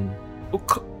vision?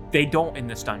 They don't in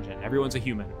this dungeon. Everyone's a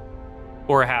human.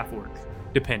 Or a half-orc,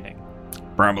 depending.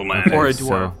 Problematic. Or a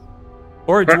dwarf.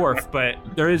 Or a dwarf, but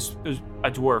there's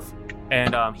a dwarf,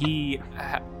 and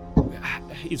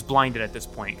he's blinded at this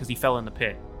point because he fell in the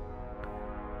pit.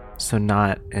 So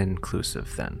not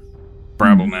inclusive then.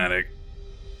 Problematic.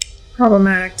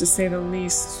 Problematic to say the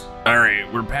least. All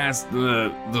right, we're past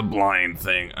the blind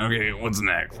thing. Okay, what's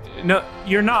next? No,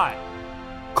 you're not.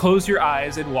 Close your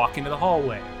eyes and walk into the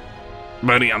hallway.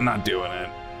 Buddy, I'm not doing it.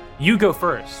 You go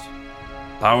first.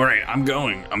 All right, I'm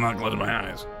going. I'm not closing my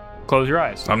eyes. Close your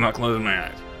eyes. I'm not closing my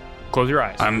eyes. Close your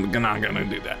eyes. I'm not gonna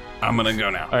do that. I'm gonna go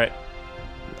now. All right.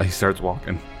 He starts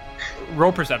walking.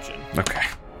 Roll perception. Okay.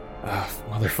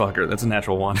 Motherfucker, that's a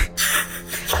natural one.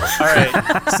 All right.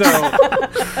 So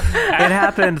It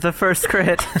happened. The first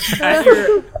crit.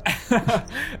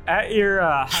 at your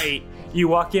height, you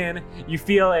walk in. You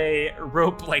feel a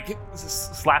rope like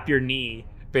slap your knee,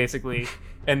 basically,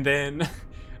 and then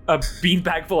a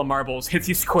beanbag full of marbles hits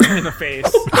you square in the face.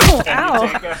 Oh, ow.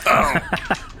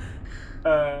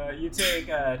 You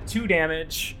take 2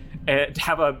 damage and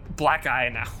have a black eye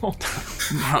now.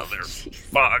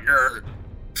 Motherfucker.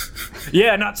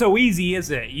 Yeah, not so easy, is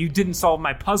it? You didn't solve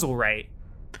my puzzle right.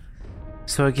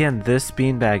 So again, this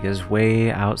beanbag is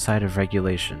way outside of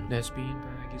regulation. This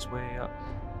beanbag is way up.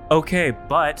 Okay,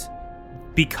 but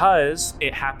because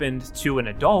it happened to an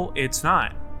adult, it's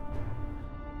not.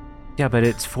 Yeah, but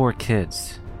it's for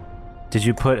kids. Did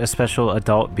you put a special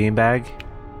adult beanbag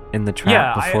in the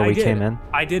trap before we came in?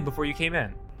 I did before you came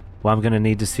in. Well, I'm gonna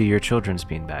need to see your children's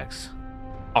beanbags.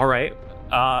 All right.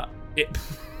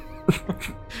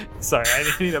 Sorry, I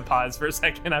need to pause for a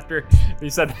second after you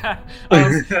said that.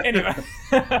 Anyway,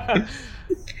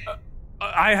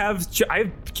 I have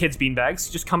kids'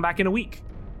 beanbags. Just come back in a week.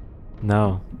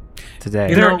 No,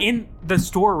 today. They're in the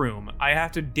storeroom. I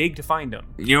have to dig to find them.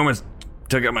 You almost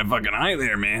took out my fucking eye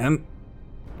there, man.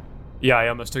 Yeah, I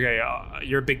almost took a.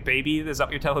 You're a big baby. Is that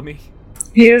what you're telling me?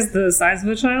 He is the size of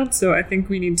a child, so I think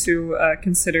we need to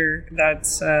consider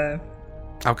that.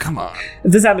 Oh, come on.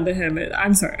 If this happened to him,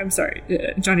 I'm sorry,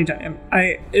 Johnny.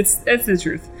 It's the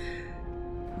truth.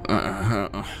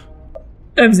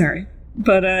 I'm sorry,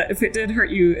 but if it did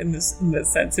hurt you in this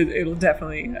sense, it'll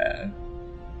definitely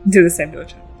do the same to a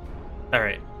child. All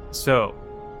right, so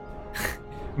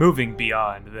moving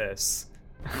beyond this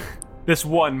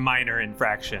one minor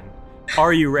infraction,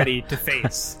 are you ready to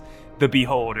face the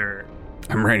beholder?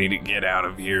 I'm ready to get out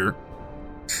of here.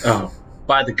 Oh,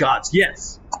 by the gods,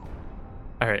 yes.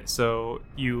 All right, so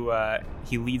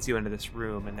he leads you into this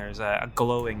room, and there's a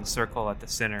glowing circle at the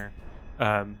center,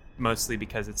 mostly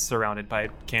because it's surrounded by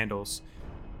candles,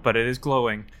 but it is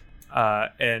glowing,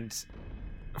 and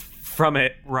from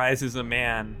it rises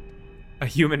a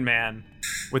human man,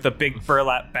 with a big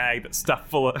burlap bag that's stuffed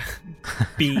full of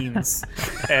beans,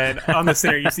 and on the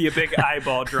center you see a big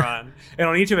eyeball drawn, and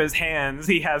on each of his hands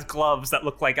he has gloves that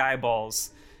look like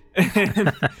eyeballs.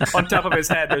 And on top of his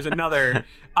head there's another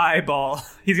eyeball.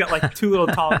 He's got like 2 little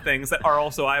tall things that are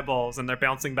also eyeballs, and they're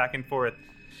bouncing back and forth,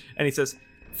 and he says,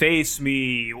 "Face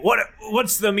me.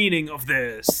 What's the meaning of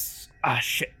this? Ah,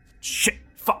 shit,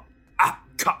 fuck,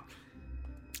 cock."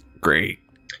 Great.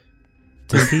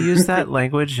 Does he use that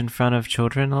language in front of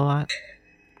children a lot?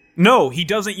 No, he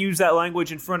doesn't use that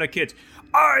language in front of kids.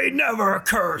 I never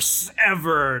curse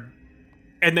ever.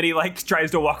 And then he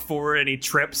tries to walk forward, and he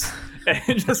trips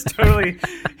and just totally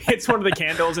hits one of the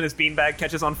candles, and his beanbag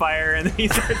catches on fire, and then he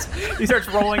starts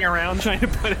rolling around trying to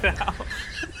put it out.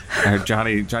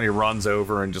 Johnny runs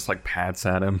over and just pats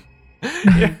at him.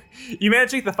 Yeah. You manage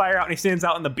to get the fire out, and he stands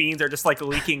out, and the beans are just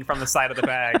leaking from the side of the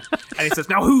bag. And he says,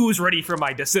 "Now who's ready for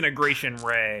my disintegration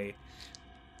ray?"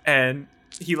 And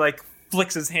he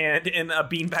flicks his hand, and a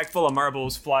beanbag full of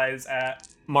marbles flies at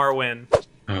Marwyn.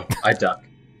 Oh, I duck.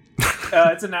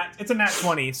 It's a nat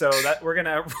 20, so that we're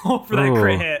gonna roll for that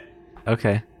crit hit.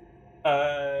 Okay.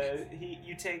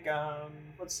 You take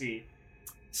let's see,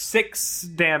 6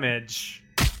 damage.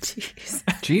 Jeez.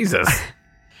 Jesus.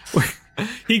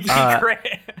 He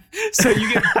crit, so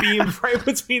you get beamed right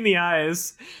between the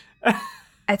eyes.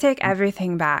 I take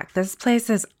everything back. This place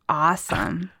is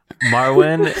awesome.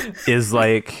 Marwyn is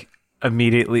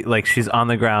immediately she's on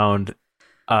the ground,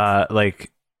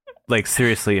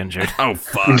 seriously injured. Oh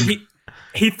fuck.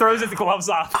 He throws his gloves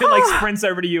off and sprints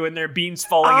over to you, and there are beans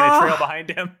falling in a trail behind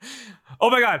him. Oh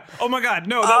my god!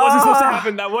 No, that wasn't supposed to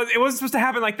happen. It wasn't supposed to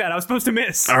happen like that. I was supposed to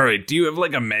miss. All right, do you have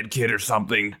a med kit or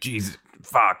something? Jesus,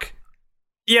 fuck.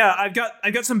 Yeah, I've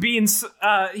got some beans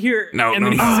here. No, and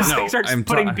then he starts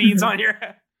putting beans on your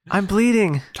head. I'm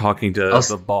bleeding. Talking to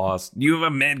the boss. You have a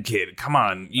med kit. Come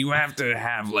on, you have to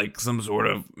have some sort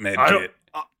of med kit.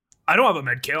 I don't have a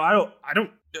med kit. I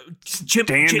don't. Jim,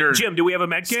 do we have a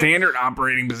med kit? Standard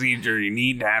operating procedure. You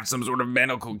need to have some sort of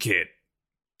medical kit.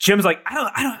 Jim's like,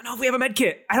 I don't know if we have a med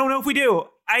kit. I don't know if we do.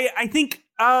 I think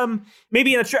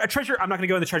maybe in a treasure. I'm not going to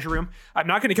go in the treasure room. I'm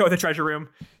not going to go in the treasure room.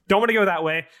 Don't want to go that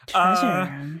way. Treasure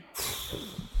room.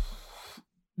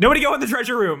 Nobody go in the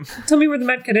treasure room. Tell me where the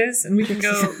med kit is, and we can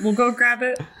go. We'll go grab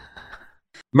it.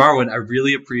 Marwyn, I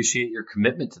really appreciate your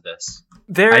commitment to this.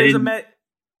 There is a med.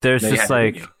 There's just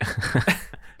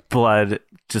blood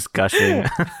just gushing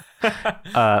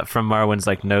from Marwin's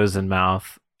like nose and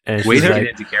mouth. And Way she's to like,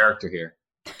 get into character here.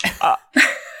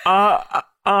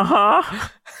 uh-huh.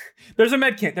 There's a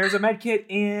med kit. There's a med kit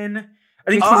in. I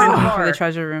think it's She's behind the looking for bar. the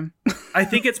treasure room. I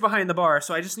think it's behind the bar.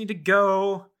 So I just need to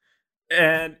go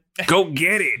and Go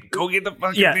get it. Go get the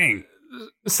fucking Yeah. thing.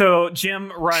 So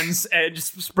Jim runs and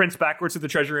just sprints backwards to the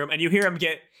treasure room, and you hear him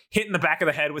get hit in the back of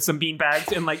the head with some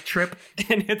beanbags and like trip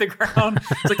and hit the ground.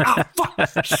 It's like, oh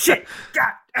fuck, shit,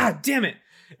 God damn it!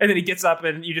 And then he gets up,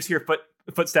 and you just hear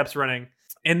footsteps running.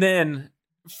 And then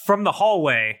from the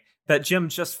hallway that Jim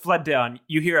just fled down,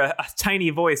 you hear a tiny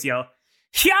voice yell,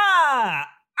 "Yeah!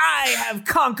 I have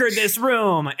conquered this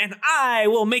room, and I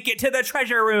will make it to the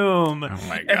treasure room." Oh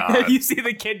my And then god. you see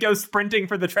the kid go sprinting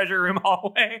for the treasure room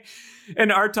hallway,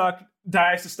 and Artok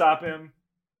dives to stop him,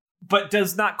 but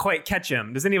does not quite catch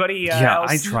him. Does anybody else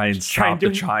I try and try stop and do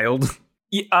the child.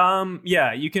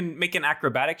 Yeah, you can make an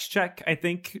acrobatics check, I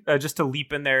think, just to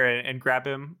leap in there and grab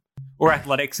him, or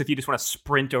athletics if you just want to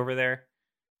sprint over there.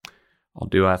 I'll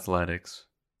do athletics.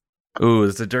 Ooh,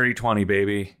 it's a dirty 20,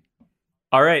 baby.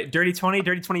 All right, dirty 20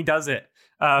 does it.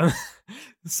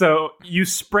 So you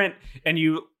sprint and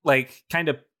you like kind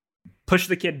of push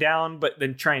the kid down, but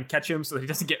then try and catch him so that he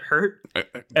doesn't get hurt,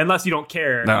 unless you don't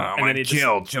care. No, and then he just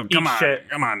chill. Come eats on. shit.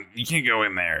 Come on. You can't go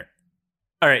in there.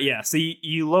 All right, yeah. So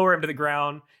you lower him to the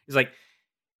ground. He's like,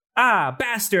 "Ah,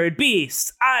 bastard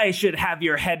beast! I should have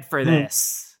your head for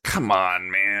this. Come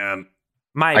on, man.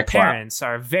 My I clap. parents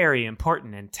are very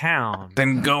important in town."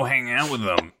 Then go hang out with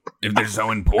them if they're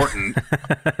so important.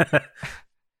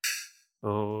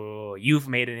 Oh, you've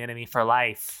made an enemy for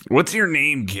life. What's your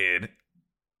name, kid?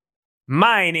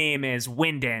 My name is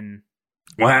Wyndon.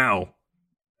 Wow.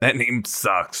 That name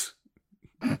sucks.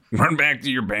 Run back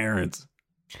to your parents.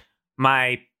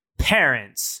 My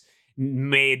parents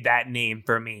made that name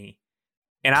for me,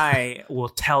 and I will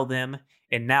tell them.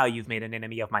 And now you've made an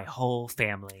enemy of my whole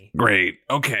family. Great.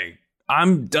 Okay.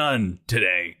 I'm done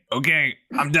today. Okay?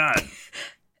 I'm done.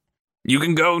 You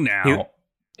can go now.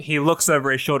 He looks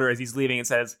over his shoulder as he's leaving and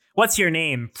says, "What's your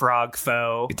name, frog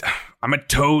foe?" I'm a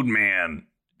toad man.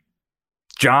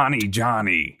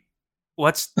 Johnny.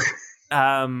 What's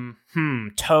toad?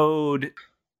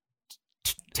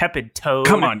 Tepid toad.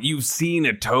 Come on, you've seen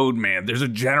a toad man. There's a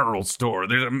general store.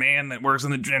 There's a man that works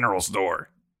in the general store.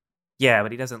 Yeah,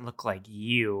 but he doesn't look like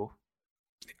you.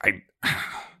 I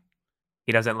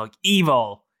He doesn't look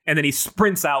evil. And then he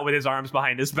sprints out with his arms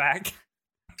behind his back.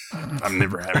 I'm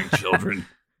never having children.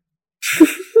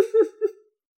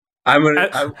 I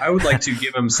would like to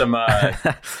give him some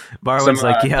Marwin's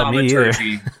like, yeah, me either.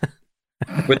 thaumaturgy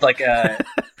with like a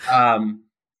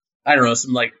I don't know,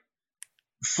 some like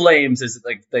flames as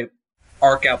like they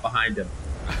arc out behind him.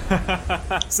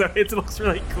 So it looks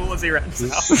really cool as he runs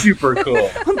out. Super cool.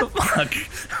 What the fuck?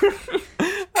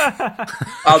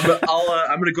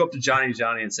 I'm gonna go up to Johnny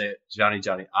and say, Johnny,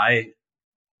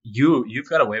 you've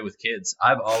got a way with kids.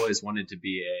 I've always wanted to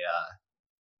be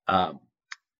a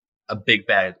big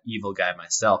bad evil guy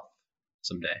myself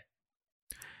someday.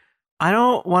 I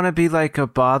don't want to be like a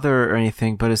bother or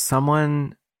anything, but is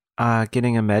someone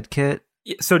getting a med kit?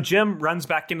 So Jim runs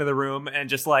back into the room and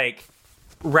just like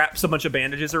wraps a bunch of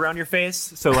bandages around your face.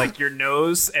 So like your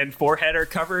nose and forehead are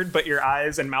covered, but your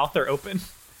eyes and mouth are open.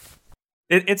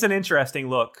 It's an interesting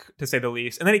look, to say the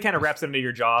least. And then he kind of wraps it into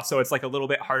your jaw, so it's like a little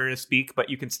bit harder to speak, but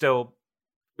you can still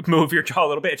move your jaw a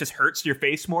little bit. It just hurts your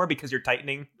face more because you're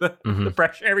tightening the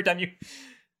pressure every time you...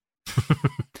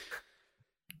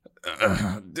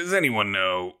 Does anyone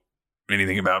know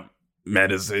anything about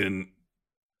medicine?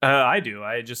 I do.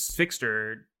 I just fixed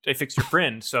her. I fixed your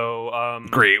friend, so...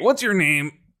 Great. What's your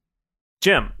name?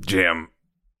 Jim. Jim.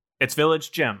 It's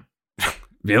Village Jim.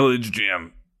 Village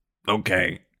Jim.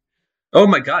 Okay. Oh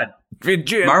my god.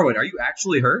 Jim. Marwin, are you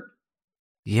actually hurt?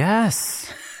 Yes.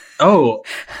 Oh,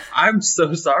 I'm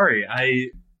so sorry. I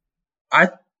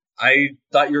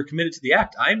thought you were committed to the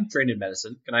act. I'm trained in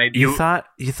medicine. Can I? You thought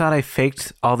I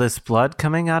faked all this blood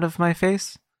coming out of my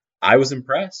face? I was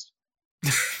impressed.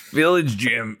 Village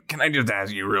Jim, can I just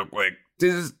ask you real quick?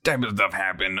 Does this type of stuff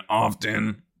happen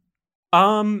often?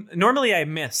 Normally I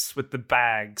miss with the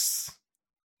bags.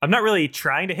 I'm not really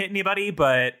trying to hit anybody,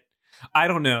 but I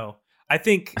don't know. I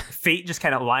think fate just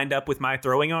kind of lined up with my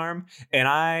throwing arm, and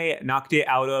I knocked it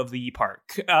out of the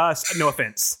park. No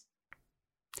offense.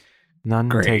 None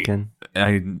Great. taken.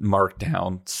 I marked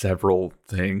down several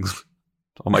things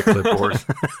on my clipboard.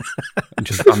 I'm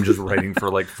just writing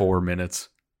for like 4 minutes.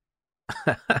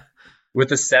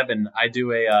 With a 7, I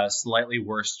do a slightly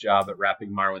worse job at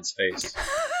wrapping Marwin's face.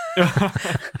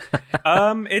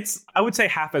 It's, I would say,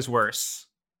 half as worse.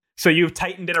 So you've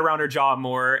tightened it around her jaw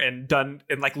more and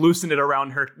like loosened it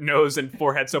around her nose and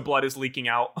forehead so blood is leaking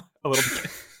out a little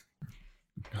bit.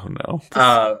 Oh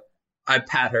no. I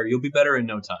pat her. You'll be better in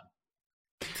no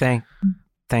time.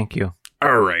 Thank you.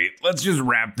 All right, let's just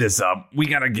wrap this up. We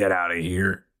gotta get out of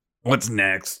here. What's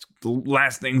next? The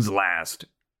last thing's last.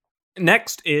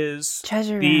 Next is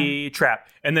Treasure the trap.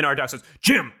 And then our dog says,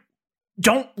 Jim,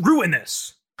 don't ruin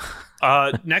this.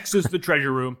 Next is the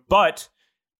treasure room. But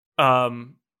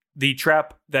the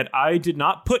trap that I did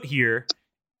not put here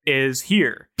is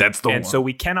here. That's the one. And so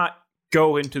we cannot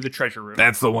go into the treasure room.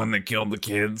 That's the one that killed the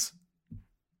kids.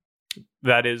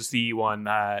 That is the one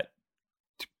that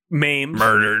maimed,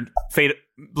 Murdered.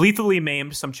 lethally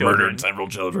maimed some children. Murdered several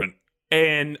children.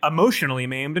 And emotionally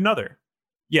maimed another.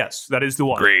 Yes, that is the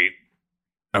one. Great.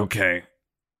 Okay.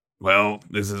 Well,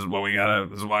 this is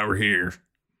why we're here.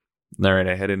 All right,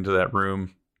 I head into that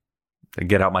room. I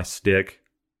get out my stick.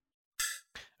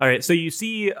 All right, so you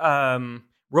see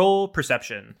roll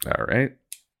perception. All right.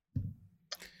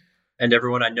 And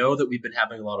everyone, I know that we've been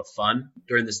having a lot of fun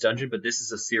during this dungeon, but this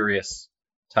is a serious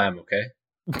time, okay?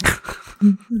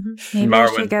 Maybe you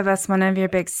Marwyn. should give us one of your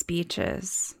big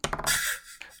speeches.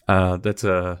 That's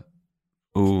a...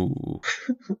 Ooh.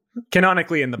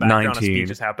 Canonically in the background, 19. a speech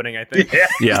is happening, I think.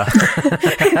 Yeah.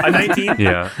 A 19?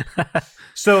 Yeah.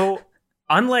 So,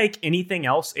 unlike anything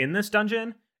else in this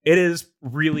dungeon, it is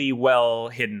really well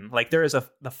hidden. Like, there is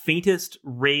the faintest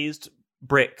raised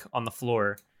brick on the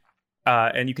floor.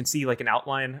 And you can see like an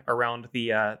outline around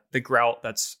the grout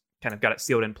that's kind of got it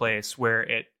sealed in place where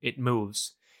it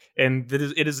moves. And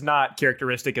it is not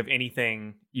characteristic of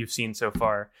anything you've seen so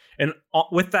far. And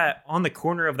with that, on the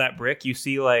corner of that brick, you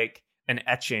see like an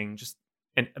etching, just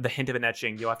the hint of an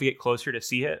etching. You'll have to get closer to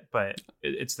see it, but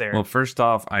it's there. Well, first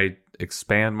off, I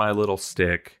expand my little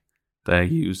stick that I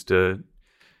use to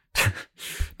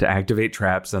activate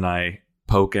traps, and I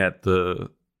poke at the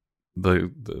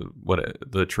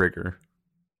trigger.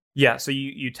 Yeah, so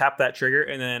you tap that trigger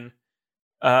and then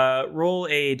roll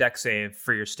a deck save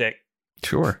for your stick.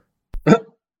 Sure.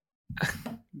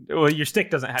 Well, your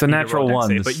stick doesn't have It's a natural one.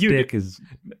 save, The but you stick is...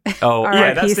 Oh, All yeah,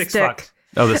 right, that he stick's stick. fucked.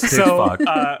 oh, the stick's So, fucked.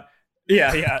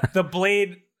 yeah, the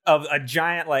blade of a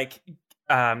giant like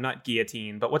not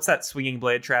guillotine, but what's that swinging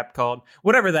blade trap called?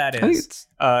 Whatever that I think is.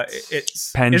 It's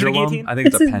Is it a pendulum? guillotine? I think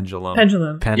it's It's a a pendulum.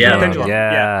 Pendulum. Pendulum. Pendulum,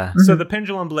 Yeah. So the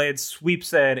pendulum blade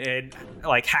sweeps in and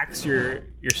like hacks your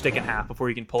stick in half before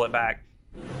you can pull it back.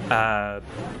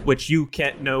 Which you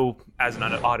can't know as an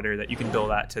auditor that you can bill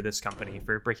that to this company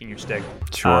for breaking your stick.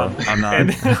 Sure. I'm not.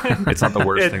 and- It's not the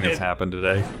worst it- thing that's it- happened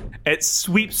today. It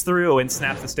sweeps through and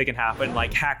snaps the stick in half and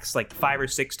like hacks like 5 or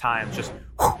 6 times, just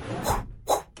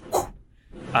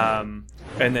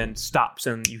and then stops,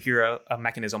 and you hear a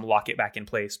mechanism lock it back in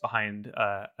place behind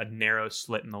a narrow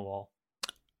slit in the wall.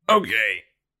 Okay.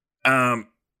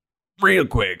 Real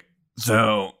quick.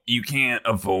 So you can't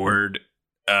afford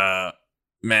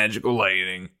magical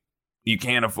lighting. You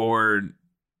can't afford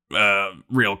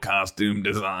real costume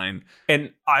design.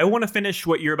 And I want to finish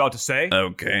what you're about to say.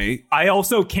 Okay. I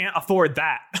also can't afford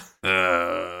that.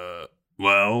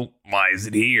 Well, why is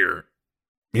it here?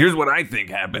 Here's what I think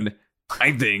happened.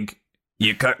 I think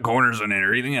you cut corners on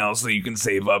everything else so you can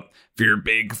save up for your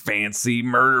big fancy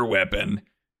murder weapon,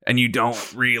 and you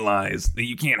don't realize that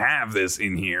you can't have this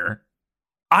in here.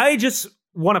 I just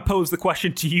want to pose the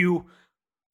question to you.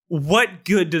 What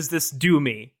good does this do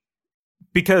me?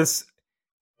 Because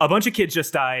a bunch of kids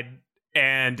just died,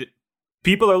 and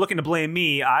people are looking to blame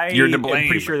me. You're to am blame.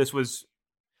 pretty sure this was...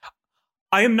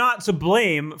 I am not to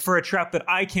blame for a trap that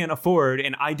I can't afford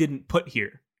and I didn't put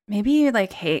here. Maybe you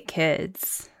like hate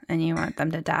kids and you want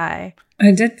them to die.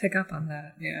 I did pick up on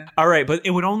that, yeah. All right, but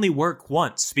it would only work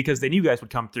once because then you guys would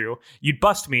come through, you'd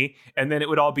bust me, and then it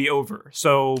would all be over.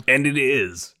 So... And it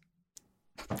is.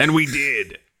 And we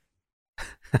did.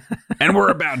 And we're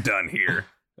about done here.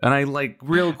 And I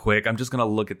real quick, I'm just going to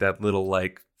look at that little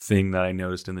thing that I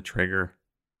noticed in the trigger.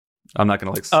 I'm not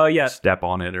going to yeah. step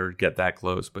on it or get that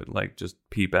close, but just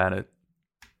peep at it.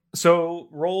 So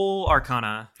roll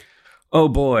Arcana. Oh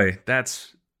boy,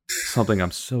 that's something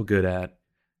I'm so good at.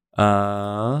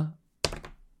 But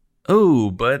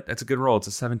that's a good roll. It's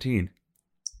a 17.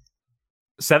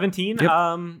 17?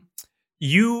 Yep.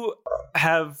 You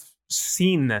have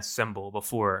seen this symbol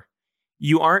before.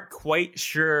 You aren't quite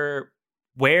sure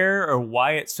where or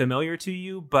why it's familiar to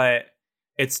you, but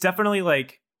it's definitely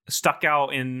stuck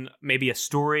out in maybe a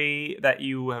story that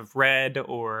you have read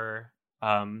or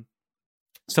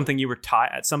something you were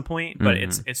taught at some point, but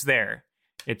it's there.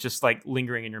 It's just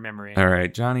lingering in your memory. All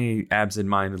right, Johnny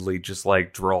absentmindedly just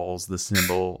draws the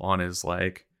symbol on his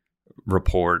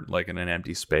report in an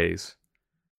empty space.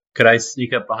 Could I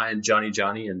sneak up behind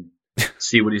Johnny and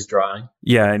see what he's drawing?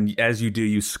 Yeah, and as you do,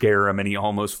 you scare him, and he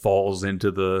almost falls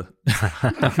into the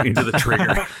into the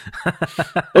trigger.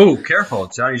 Oh, careful,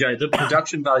 Johnny. The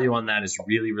production value on that is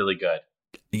really, really good.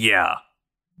 Yeah.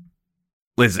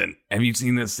 Listen, have you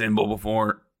seen this symbol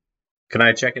before? Can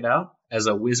I check it out as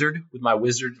a wizard with my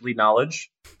wizardly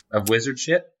knowledge of wizard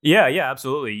shit? Yeah,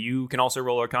 absolutely. You can also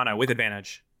roll Arcana with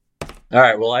advantage. All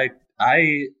right. Well,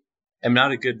 I am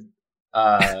not a good.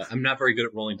 I'm not very good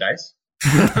at rolling dice.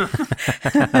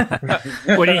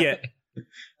 What do you get?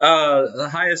 The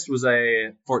highest was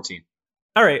a 14.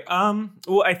 All right.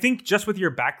 Well, I think just with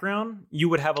your background, you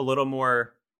would have a little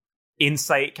more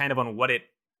insight, kind of on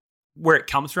where it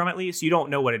comes from. At least you don't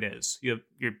know what it is. You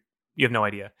have no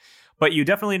idea, but you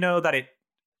definitely know that it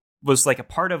was like a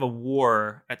part of a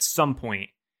war at some point.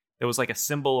 It was like a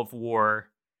symbol of war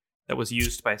that was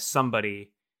used by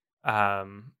somebody,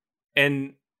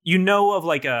 and you know of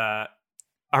like a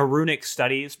runic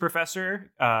studies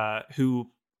professor who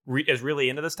is really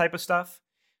into this type of stuff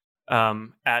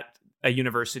at a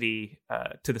university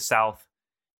to the south,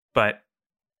 but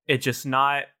it's just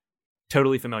not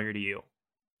totally familiar to you.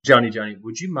 Johnny,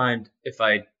 would you mind if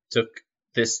I took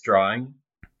this drawing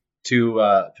to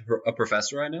a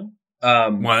professor I know?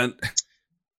 What?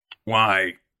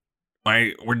 Why?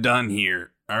 We're done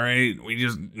here. All right,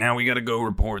 now we gotta go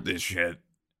report this shit.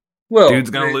 Well, dude's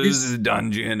gonna lose his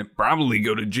dungeon, probably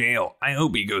go to jail. I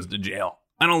hope he goes to jail.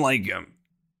 I don't like him.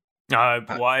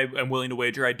 Well, I'm willing to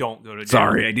wager I don't go to jail.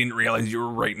 Sorry, I didn't realize you were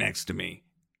right next to me.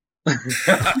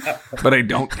 But I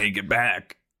don't take it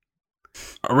back.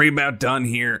 Are we about done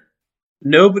here?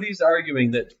 Nobody's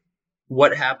arguing that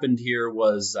what happened here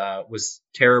was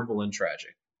terrible and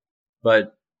tragic,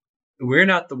 but we're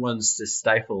not the ones to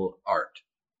stifle art.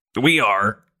 We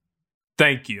are.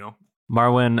 Thank you.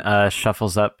 Marwyn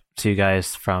shuffles up to you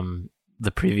guys from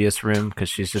the previous room because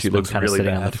she's just been kind of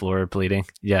sitting on the floor bleeding.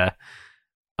 Yeah.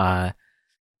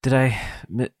 Did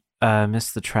I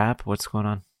miss the trap? What's going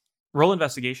on? Roll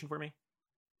investigation for me.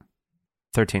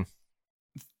 13.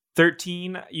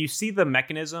 13. You see the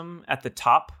mechanism at the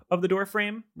top of the door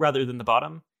frame rather than the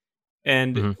bottom.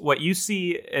 And what you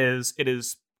see is it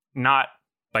is not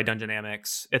by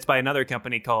Dungeonamics. It's by another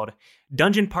company called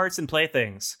Dungeon Parts and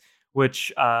Playthings,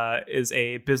 which is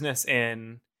a business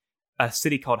in a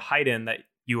city called Hyden that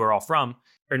you are all from.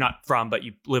 Or not from, but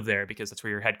you live there because that's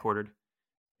where you're headquartered.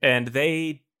 And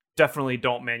they definitely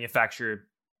don't manufacture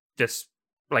this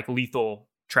like lethal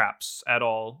traps at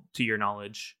all, to your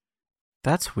knowledge.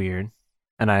 That's weird.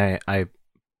 And I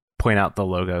point out the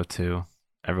logo to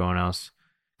everyone else.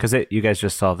 Because you guys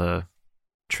just saw the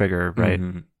trigger, right?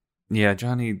 Mm-hmm. Yeah,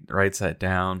 Johnny writes that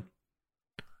down.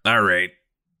 All right.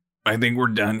 I think we're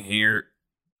done here.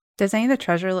 Does any of the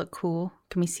treasure look cool?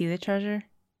 Can we see the treasure?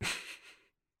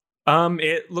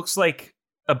 It looks like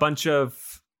a bunch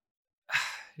of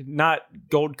not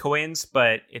gold coins,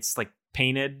 but it's like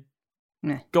painted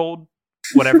gold,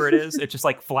 whatever it is. It's just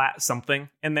like flat something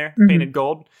in there, painted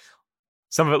gold.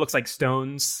 Some of it looks like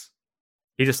stones.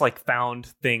 You just like found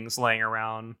things laying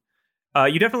around.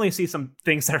 You definitely see some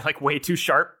things that are like way too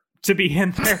sharp to be in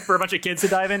there for a bunch of kids to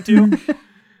dive into.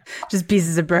 Just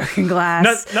pieces of broken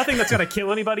glass. Nothing that's gonna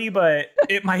kill anybody, but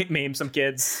it might maim some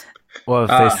kids. Well,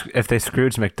 if they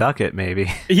Scrooge McDuck it,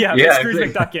 maybe. Yeah, if they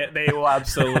Scrooge McDuck it, they will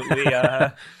absolutely.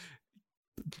 Glad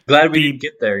we didn't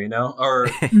get there, you know? Or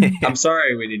I'm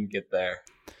sorry we didn't get there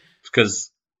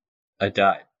because I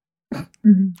died.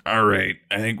 All right,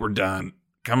 I think we're done.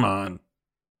 Come on.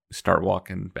 Start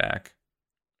walking back.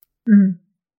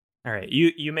 All right,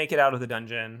 you make it out of the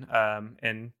dungeon,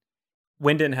 and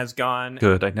Wyndon has gone.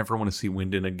 Good. I never want to see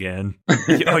Wyndon again.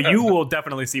 Oh, you will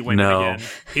definitely see Wyndon again.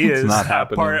 He is not a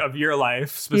part of your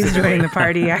life. He's joining the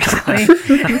party, actually.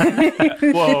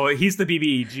 Well, he's the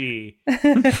BBEG.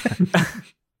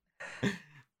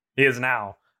 He is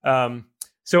now.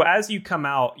 So as you come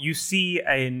out, you see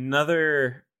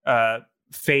another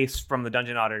face from the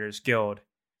Dungeon Auditors Guild.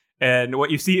 And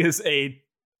what you see is a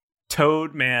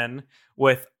toad man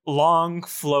with long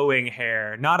flowing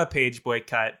hair, not a page boy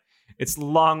cut. It's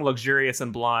long, luxurious,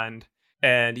 and blonde.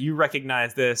 And you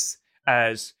recognize this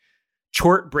as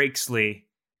Chort Breaksley,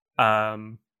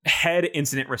 head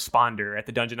incident responder at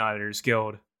the Dungeon Auditors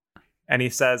Guild. And he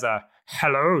says,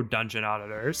 hello, Dungeon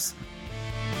Auditors.